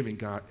short in giving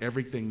God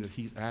everything that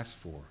he's asked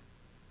for.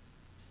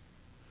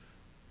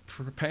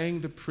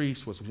 Paying the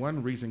priest was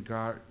one reason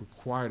God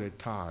required a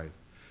tithe.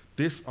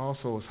 This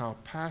also is how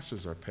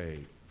pastors are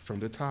paid, from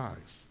the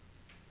tithes.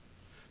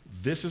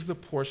 This is the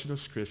portion of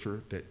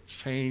Scripture that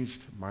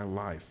changed my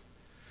life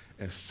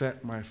and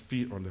set my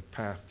feet on the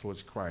path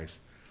towards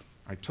Christ.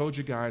 I told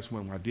you guys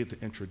when I did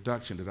the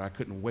introduction that I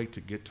couldn't wait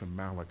to get to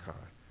Malachi.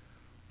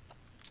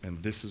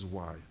 And this is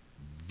why.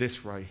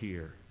 This right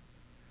here.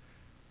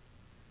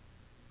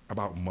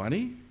 About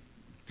money?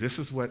 This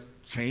is what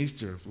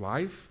changed your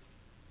life?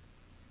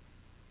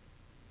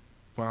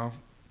 Well,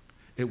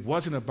 it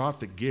wasn't about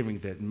the giving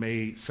that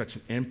made such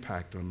an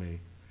impact on me,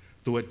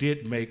 though it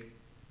did make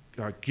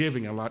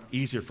giving a lot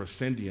easier for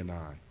Cindy and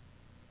I.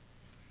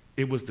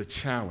 It was the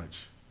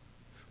challenge,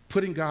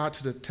 putting God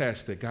to the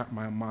test, that got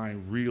my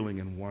mind reeling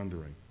and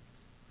wondering.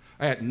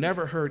 I had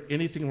never heard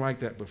anything like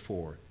that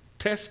before.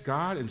 Test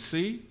God and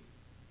see?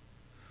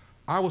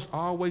 I was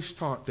always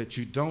taught that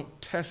you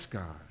don't test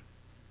God.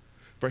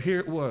 But here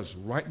it was,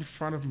 right in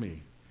front of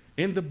me.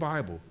 In the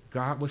Bible,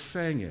 God was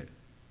saying it.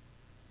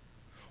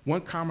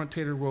 One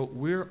commentator wrote,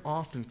 we're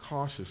often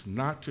cautious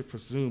not to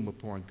presume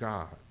upon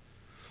God.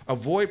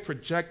 Avoid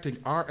projecting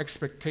our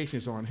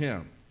expectations on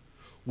him.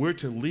 We're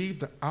to leave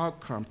the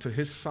outcome to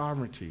his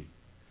sovereignty,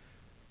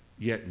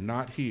 yet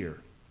not here.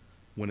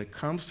 When it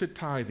comes to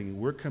tithing,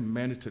 we're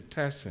commanded to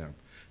test him,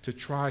 to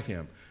try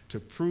him, to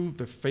prove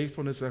the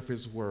faithfulness of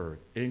his word,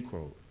 end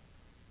quote.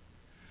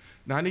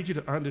 Now, I need you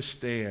to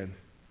understand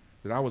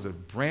that I was a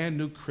brand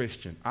new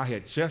Christian. I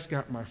had just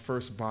got my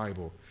first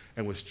Bible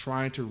and was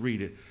trying to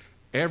read it.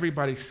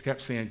 Everybody kept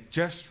saying,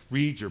 just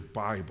read your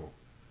Bible.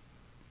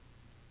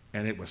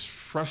 And it was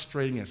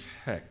frustrating as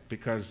heck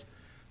because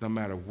no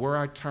matter where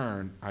I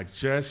turned, I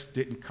just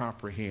didn't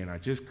comprehend. I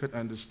just couldn't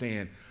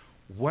understand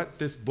what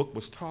this book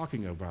was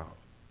talking about.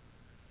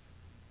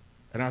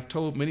 And I've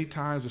told many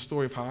times the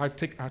story of how I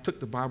took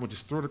the Bible and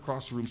just threw it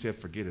across the room and said,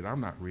 forget it,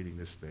 I'm not reading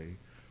this thing.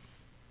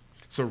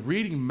 So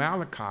reading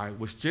Malachi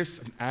was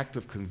just an act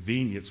of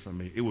convenience for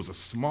me. It was a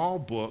small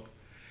book,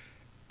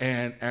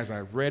 and as I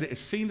read it, it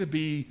seemed to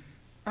be,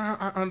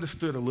 I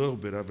understood a little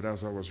bit of it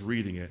as I was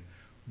reading it,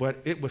 but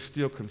it was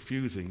still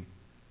confusing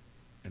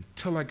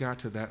until I got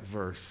to that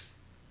verse.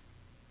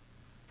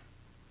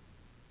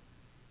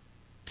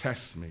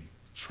 Test me,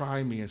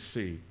 try me and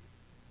see.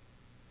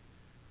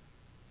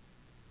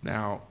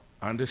 Now,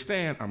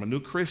 understand, I'm a new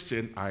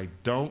Christian. I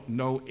don't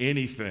know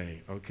anything,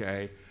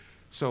 okay?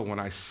 So when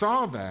I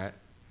saw that,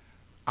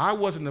 I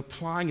wasn't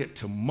applying it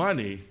to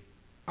money.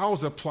 I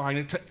was applying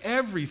it to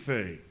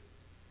everything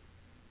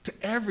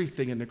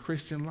in the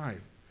Christian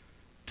life.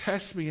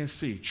 Test me and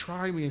see,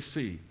 try me and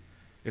see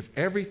if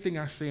everything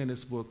I say in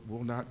this book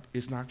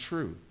is not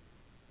true.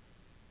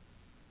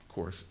 Of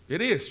course,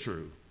 it is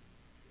true.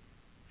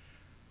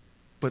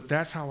 But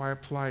that's how I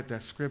applied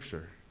that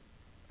scripture.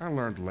 I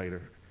learned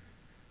later.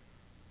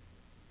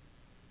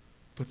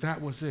 But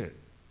that was it.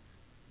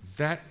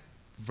 That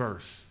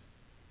verse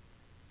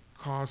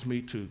caused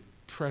me to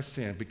press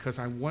in because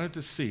I wanted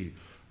to see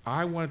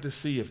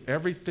if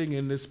everything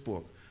in this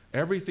book,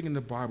 everything in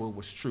the Bible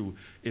was true,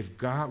 if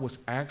God was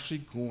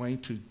actually going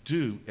to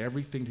do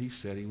everything he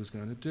said he was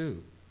going to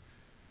do.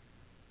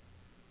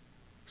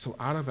 So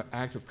out of an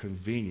act of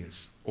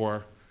convenience,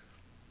 or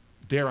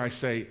dare I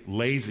say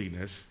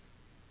laziness,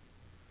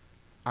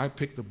 I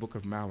picked the book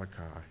of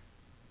Malachi.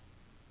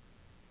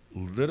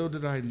 Little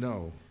did I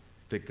know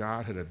that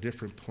God had a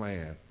different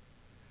plan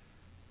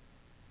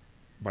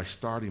by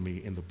starting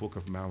me in the book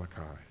of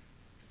Malachi.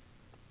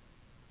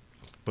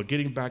 But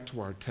getting back to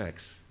our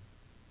text,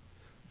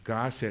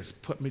 God says,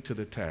 put me to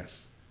the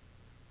test.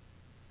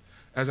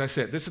 As I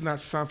said, this is not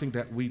something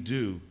that we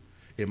do.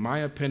 In my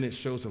opinion, it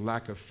shows a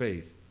lack of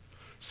faith.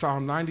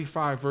 Psalm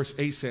 95, verse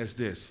 8 says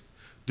this,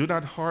 do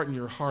not harden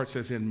your hearts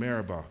as in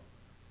Meribah,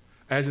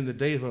 as in the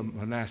days of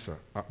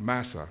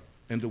Manasseh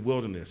in the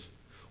wilderness.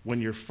 When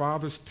your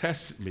fathers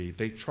tested me,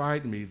 they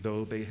tried me,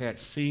 though they had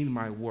seen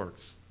my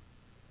works.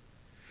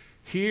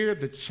 Here,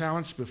 the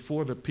challenge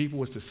before the people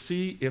was to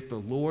see if the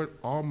Lord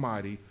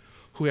Almighty,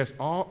 who has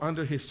all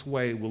under his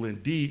sway, will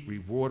indeed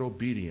reward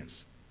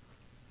obedience.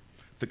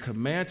 The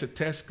command to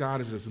test God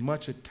is as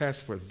much a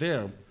test for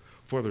them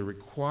for the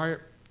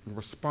required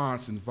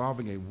response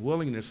involving a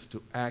willingness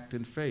to act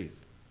in faith.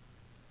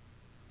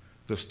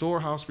 The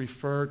storehouse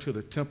referred to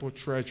the temple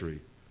treasury.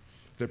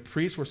 The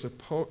priests were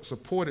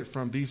supported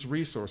from these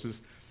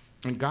resources,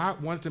 and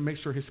God wanted to make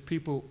sure his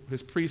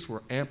priests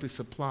were amply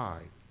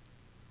supplied.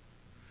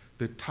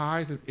 The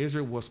tithe of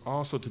Israel was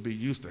also to be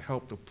used to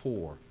help the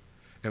poor,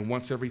 and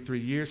once every 3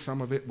 years,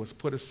 some of it was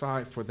put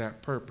aside for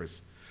that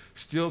purpose.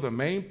 Still, the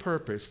main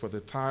purpose for the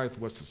tithe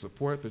was to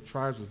support the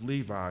tribes of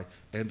Levi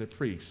and the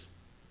priests.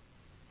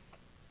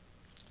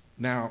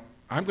 Now,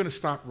 I'm going to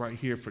stop right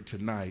here for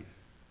tonight,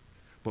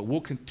 but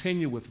we'll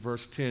continue with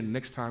verse 10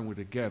 next time we're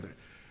together.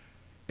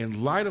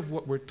 In light of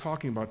what we're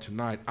talking about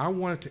tonight, I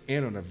wanted to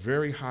end on a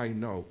very high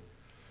note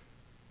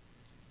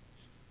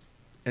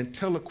and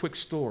tell a quick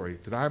story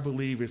that I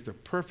believe is the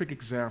perfect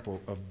example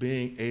of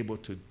being able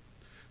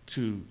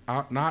to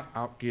not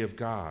outgive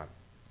God.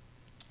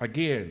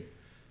 Again,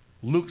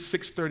 Luke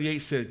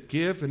 6:38 said,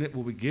 give and it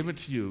will be given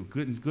to you,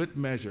 good and good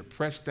measure,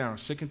 pressed down,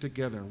 shaken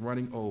together, and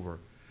running over.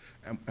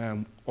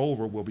 And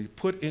over will be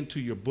put into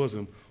your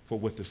bosom, for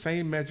with the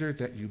same measure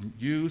that you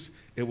use,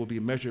 it will be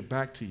measured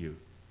back to you.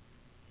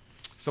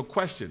 So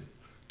question,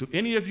 do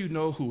any of you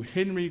know who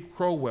Henry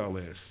Crowell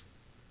is?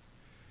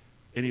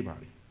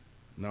 Anybody?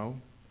 No?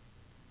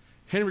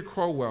 Henry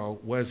Crowell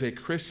was a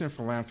Christian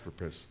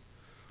philanthropist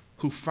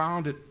who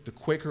founded the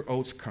Quaker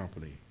Oats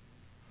Company.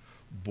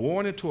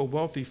 Born into a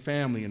wealthy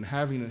family and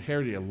having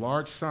inherited a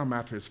large sum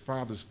after his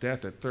father's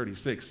death at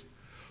 36,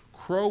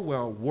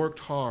 Crowell worked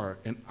hard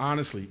and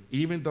honestly,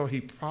 even though he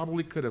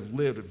probably could have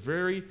lived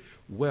very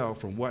well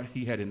from what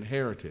he had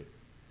inherited.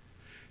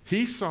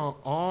 He saw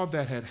all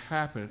that had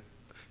happened.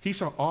 He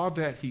saw all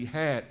that he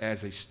had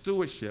as a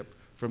stewardship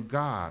from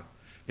God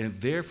and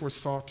therefore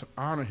sought to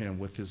honor him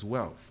with his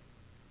wealth.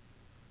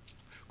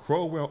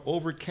 Crowell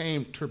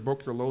overcame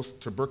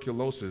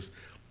tuberculosis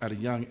at a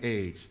young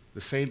age,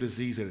 the same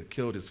disease that had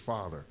killed his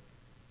father.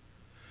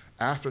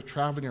 After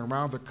traveling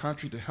around the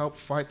country to help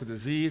fight the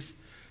disease,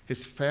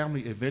 his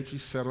family eventually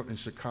settled in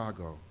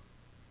Chicago.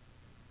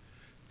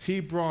 He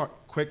brought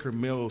Quaker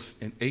Mills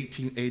in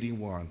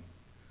 1881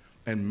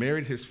 and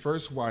married his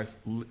first wife,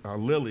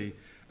 Lily,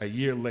 a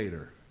year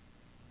later.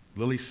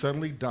 Lily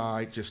suddenly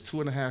died just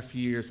 2.5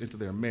 years into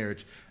their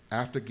marriage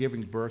after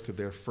giving birth to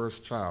their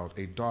first child,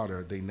 a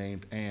daughter they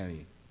named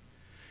Annie.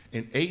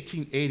 In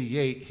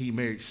 1888, he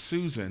married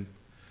Susan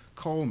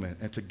Coleman,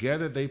 and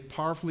together they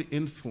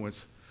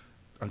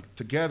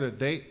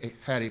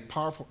had a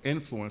powerful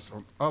influence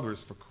on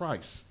others for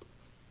Christ.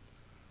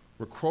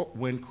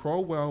 When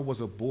Crowell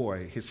was a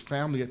boy, his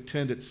family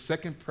attended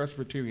Second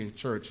Presbyterian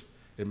Church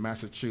in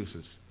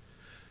Massachusetts.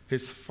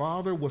 His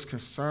father was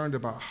concerned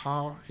about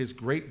how his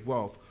great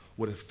wealth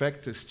would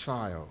affect his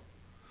child.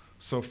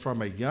 So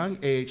from a young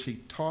age, he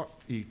taught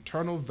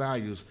eternal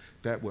values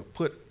that would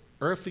put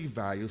earthly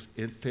values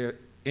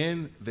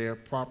in their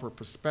proper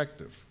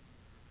perspective.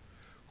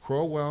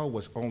 Crowell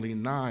was only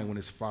 9 when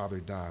his father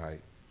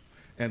died,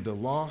 and the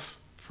loss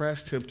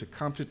pressed him to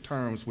come to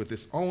terms with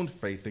his own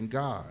faith in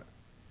God.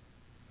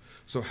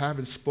 So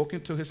having spoken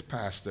to his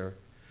pastor,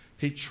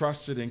 he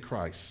trusted in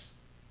Christ.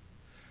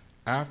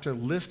 After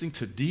listening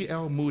to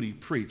D.L. Moody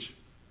preach,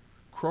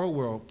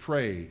 Crowell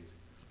prayed,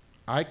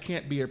 I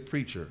can't be a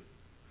preacher,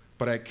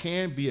 but I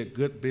can be a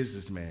good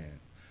businessman.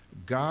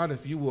 God,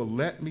 if you will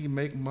let me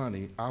make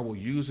money, I will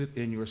use it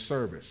in your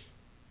service.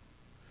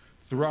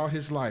 Throughout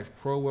his life,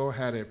 Crowell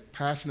had a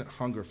passionate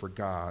hunger for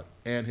God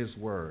and his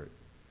word.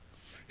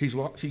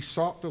 He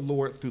sought the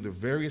Lord through the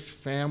various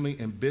family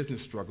and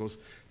business struggles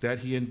that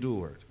he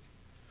endured.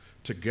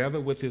 Together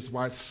with his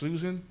wife,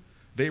 Susan,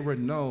 they were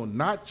known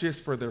not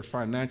just for their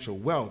financial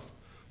wealth,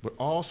 but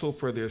also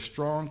for their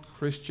strong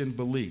Christian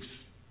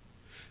beliefs.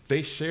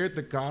 They shared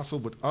the gospel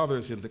with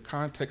others in the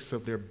context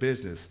of their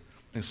business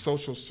and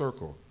social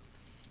circle.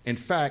 In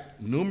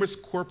fact, numerous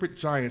corporate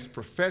giants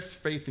professed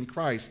faith in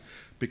Christ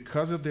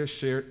because of their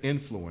shared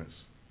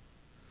influence.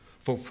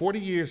 For 40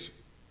 years,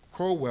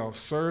 Crowell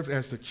served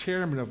as the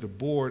chairman of the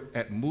board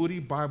at Moody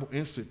Bible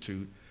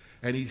Institute,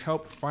 and he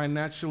helped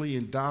financially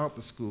endow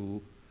the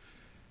school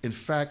In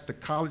fact, the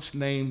college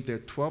named their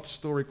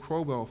 12th-story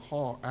Crowell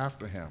Hall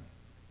after him.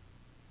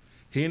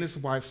 He and his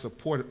wife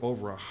supported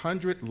over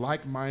 100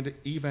 like-minded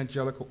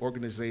evangelical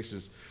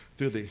organizations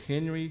through the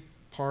Henry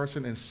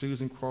Parson and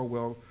Susan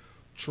Crowell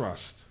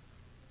Trust.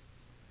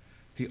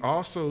 He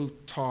also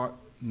taught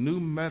new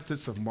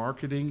methods of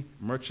marketing,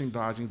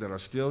 merchandising that are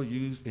still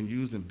used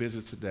in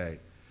business today.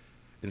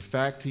 In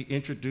fact, he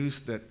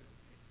introduced the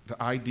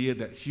idea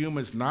that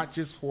humans, not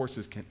just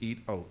horses, can eat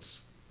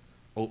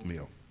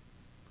oatmeal.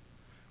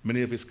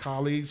 Many of his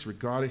colleagues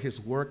regarded his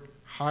work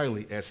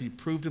highly as he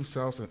proved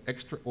himself an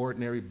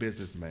extraordinary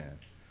businessman.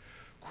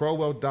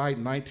 Crowell died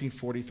in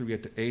 1943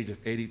 at the age of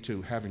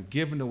 82, having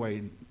given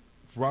away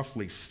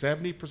roughly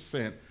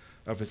 70%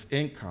 of his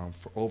income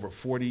for over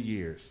 40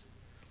 years.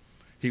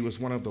 He was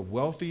one of the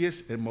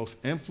wealthiest and most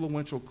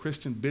influential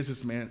Christian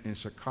businessmen in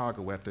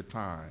Chicago at the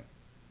time.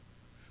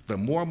 The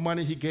more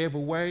money he gave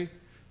away,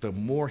 the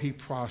more he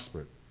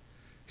prospered.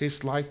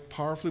 His life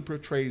powerfully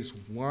portrays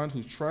one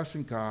who trusts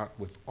in God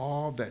with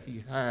all that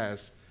he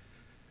has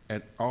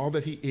and all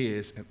that he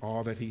is and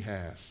all that he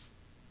has.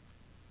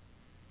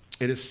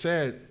 It is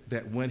said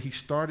that when he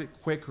started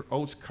Quaker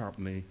Oats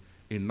Company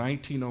in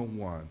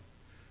 1901,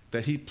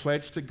 that he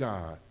pledged to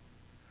God,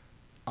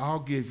 "I'll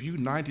give you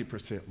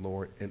 90%,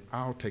 Lord, and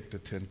I'll take the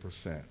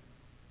 10%.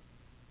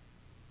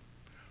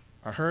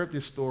 I heard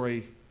this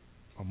story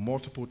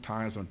multiple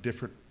times on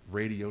different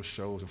radio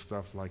shows and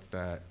stuff like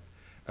that,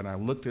 and I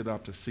looked it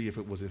up to see if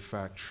it was in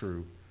fact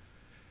true.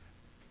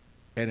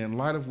 And in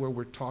light of where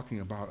we're talking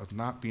about of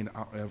not being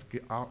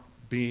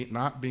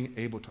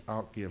able to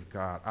outgive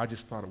God, I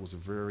just thought it was a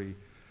very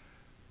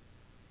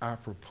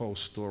apropos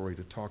story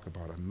to talk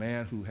about. A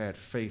man who had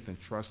faith and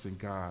trust in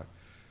God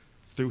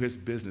through his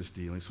business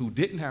dealings, who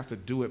didn't have to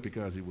do it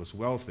because he was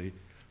wealthy.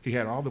 He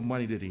had all the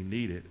money that he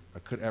needed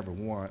or could ever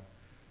want,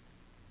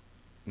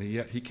 and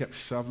yet he kept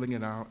shoveling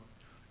it out,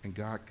 and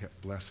God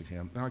kept blessing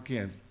him. Now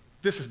again,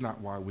 this is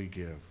not why we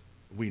give.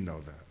 We know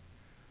that.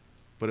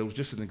 But it was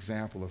just an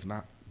example of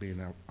not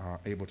being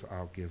able to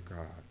outgive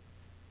God.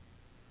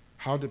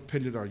 How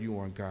dependent are you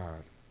on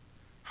God?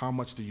 How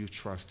much do you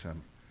trust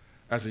him?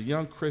 As a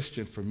young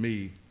Christian, for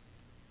me,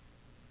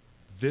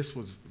 this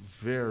was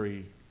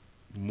very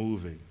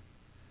moving.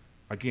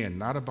 Again,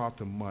 not about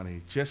the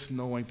money, just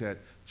knowing that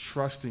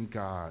trusting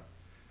God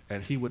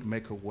and he would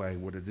make a way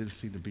where there didn't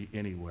seem to be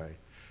any way.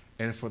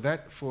 And for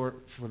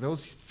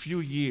those few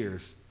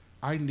years,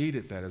 I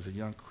needed that as a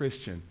young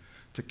Christian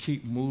to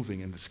keep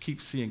moving and to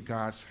keep seeing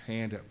God's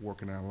hand at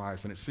work in our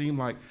life. And it seemed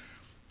like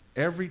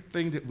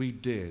everything that we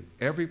did,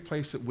 every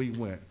place that we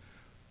went,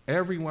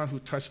 everyone who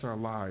touched our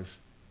lives,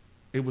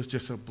 it was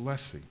just a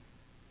blessing.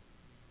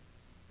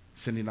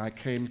 Cindy and I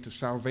came to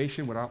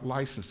salvation without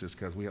licenses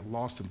because we had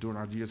lost them during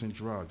our years in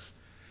drugs,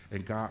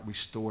 and God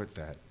restored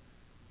that.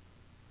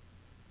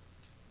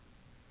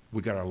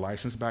 We got our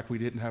license back. We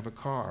didn't have a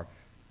car.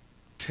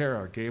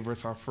 Tara gave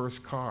us our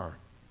first car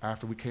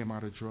after we came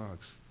out of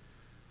drugs.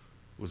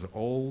 It was an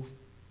old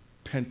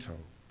Pinto.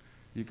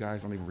 You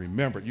guys don't even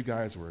remember it. You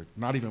guys were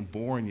not even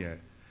born yet.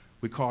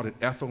 We called it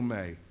Ethel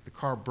May. The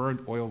car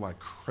burned oil like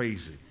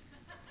crazy.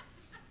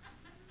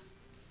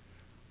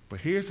 But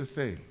here's the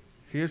thing.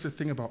 Here's the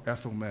thing about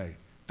Ethel May.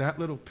 That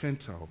little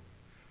Pinto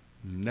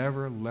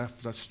never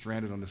left us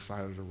stranded on the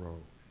side of the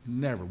road.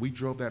 Never. We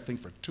drove that thing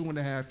for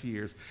 2.5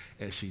 years,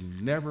 and she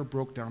never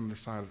broke down on the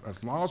side.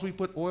 As long as we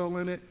put oil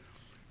in it,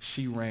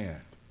 she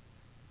ran.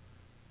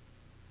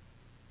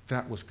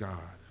 That was God.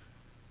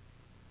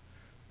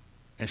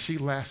 And she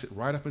lasted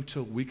right up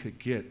until we could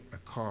get a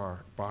car,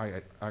 buy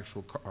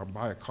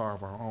a car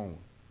of our own.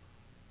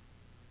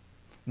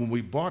 When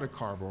we bought a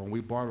car of our own,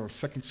 we bought it on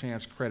second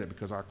chance credit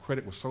because our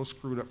credit was so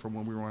screwed up from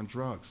when we were on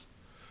drugs.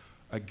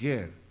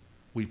 Again,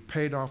 we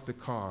paid off the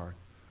car,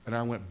 and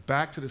I went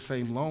back to the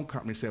same loan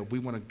company and said, we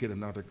want to get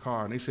another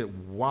car. And they said,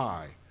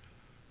 why?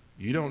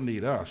 You don't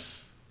need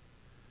us.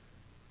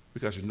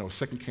 Because you know,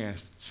 second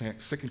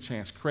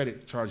chance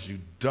credit charges you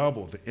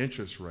double the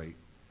interest rate.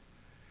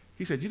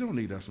 He said, you don't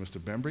need us, Mr.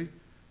 Bembry.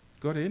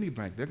 Go to any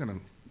bank.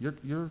 You're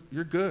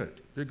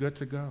good. You're good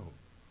to go.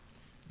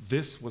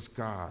 This was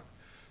God.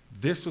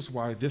 This was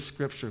why this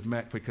scripture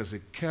met, because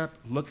it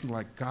kept looking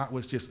like God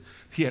was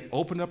he had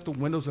opened up the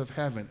windows of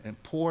heaven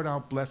and poured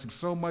out blessings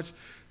so much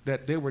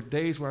that there were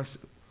days where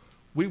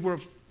we were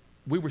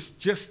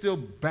just still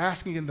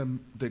basking in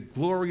the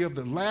glory of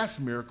the last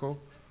miracle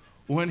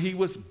when he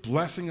was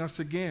blessing us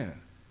again.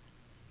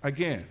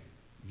 Again,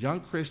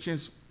 young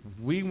Christians,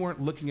 we weren't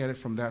looking at it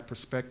from that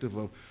perspective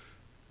of,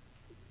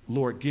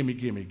 Lord, gimme,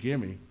 gimme,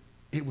 gimme.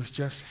 It was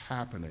just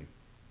happening.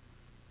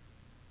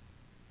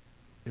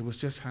 It was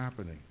just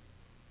happening.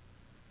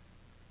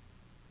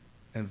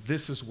 And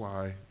this is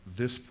why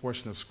this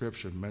portion of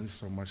Scripture meant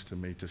so much to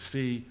me, to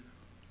see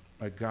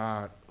a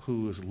God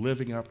who is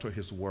living up to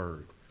his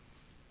word.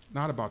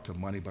 Not about the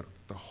money, but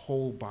the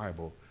whole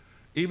Bible.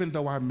 Even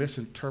though I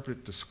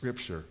misinterpreted the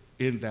Scripture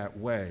in that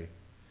way,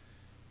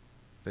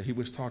 that he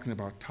was talking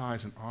about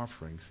tithes and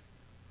offerings,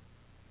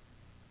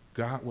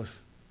 God was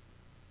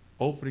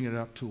opening it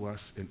up to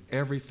us in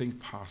everything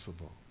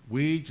possible.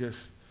 We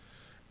just,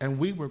 And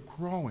we were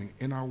growing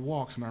in our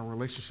walks and our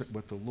relationship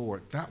with the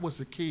Lord. That was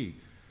the key.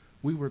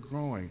 We were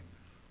growing.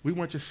 We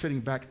weren't just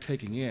sitting back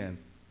taking in.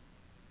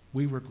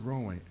 We were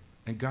growing.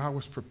 And God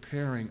was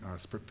preparing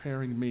us,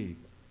 preparing me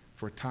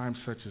for a time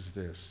such as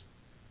this.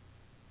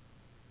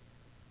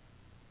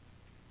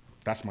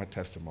 That's my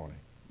testimony.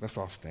 Let's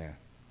all stand.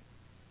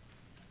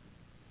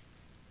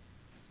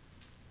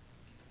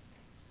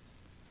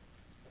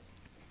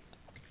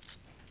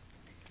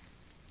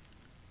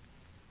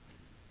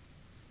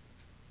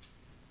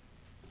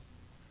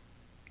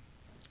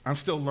 I'm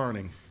still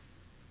learning.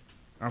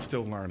 I'm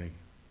still learning.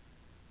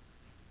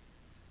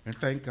 And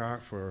thank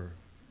God for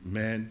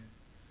men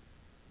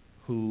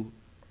who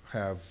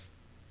have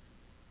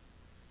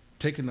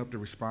taken up the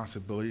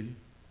responsibility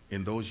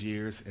in those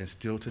years and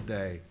still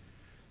today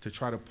to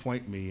try to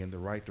point me in the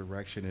right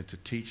direction and to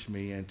teach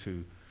me and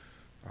to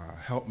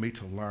help me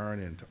to learn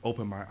and to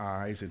open my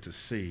eyes and to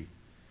see.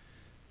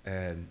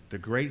 And the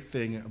great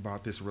thing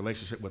about this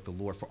relationship with the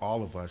Lord for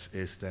all of us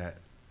is that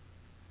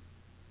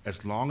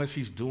as long as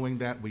he's doing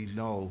that, we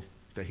know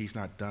that he's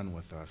not done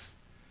with us.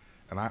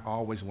 And I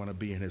always want to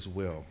be in his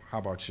will. How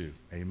about you?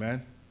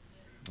 Amen?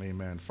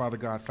 Amen. Father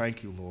God,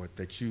 thank you, Lord,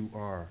 that you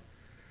are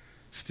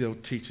still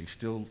teaching,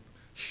 still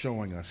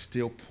showing us,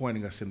 still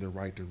pointing us in the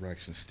right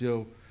direction,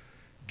 still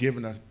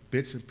giving us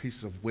bits and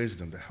pieces of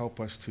wisdom to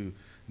help us to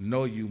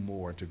know you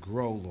more, to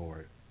grow,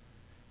 Lord,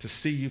 to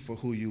see you for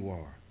who you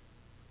are.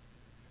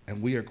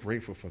 And we are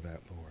grateful for that,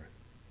 Lord.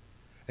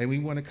 And we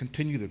want to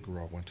continue to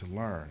grow and to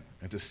learn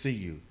and to see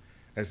you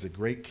as the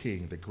great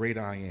King, the great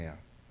I am,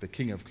 the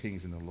King of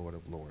kings and the Lord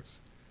of lords.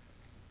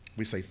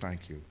 We say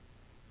thank you.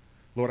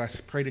 Lord, I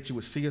pray that you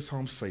would see us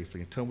home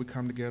safely until we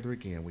come together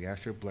again. We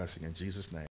ask your blessing in Jesus' name.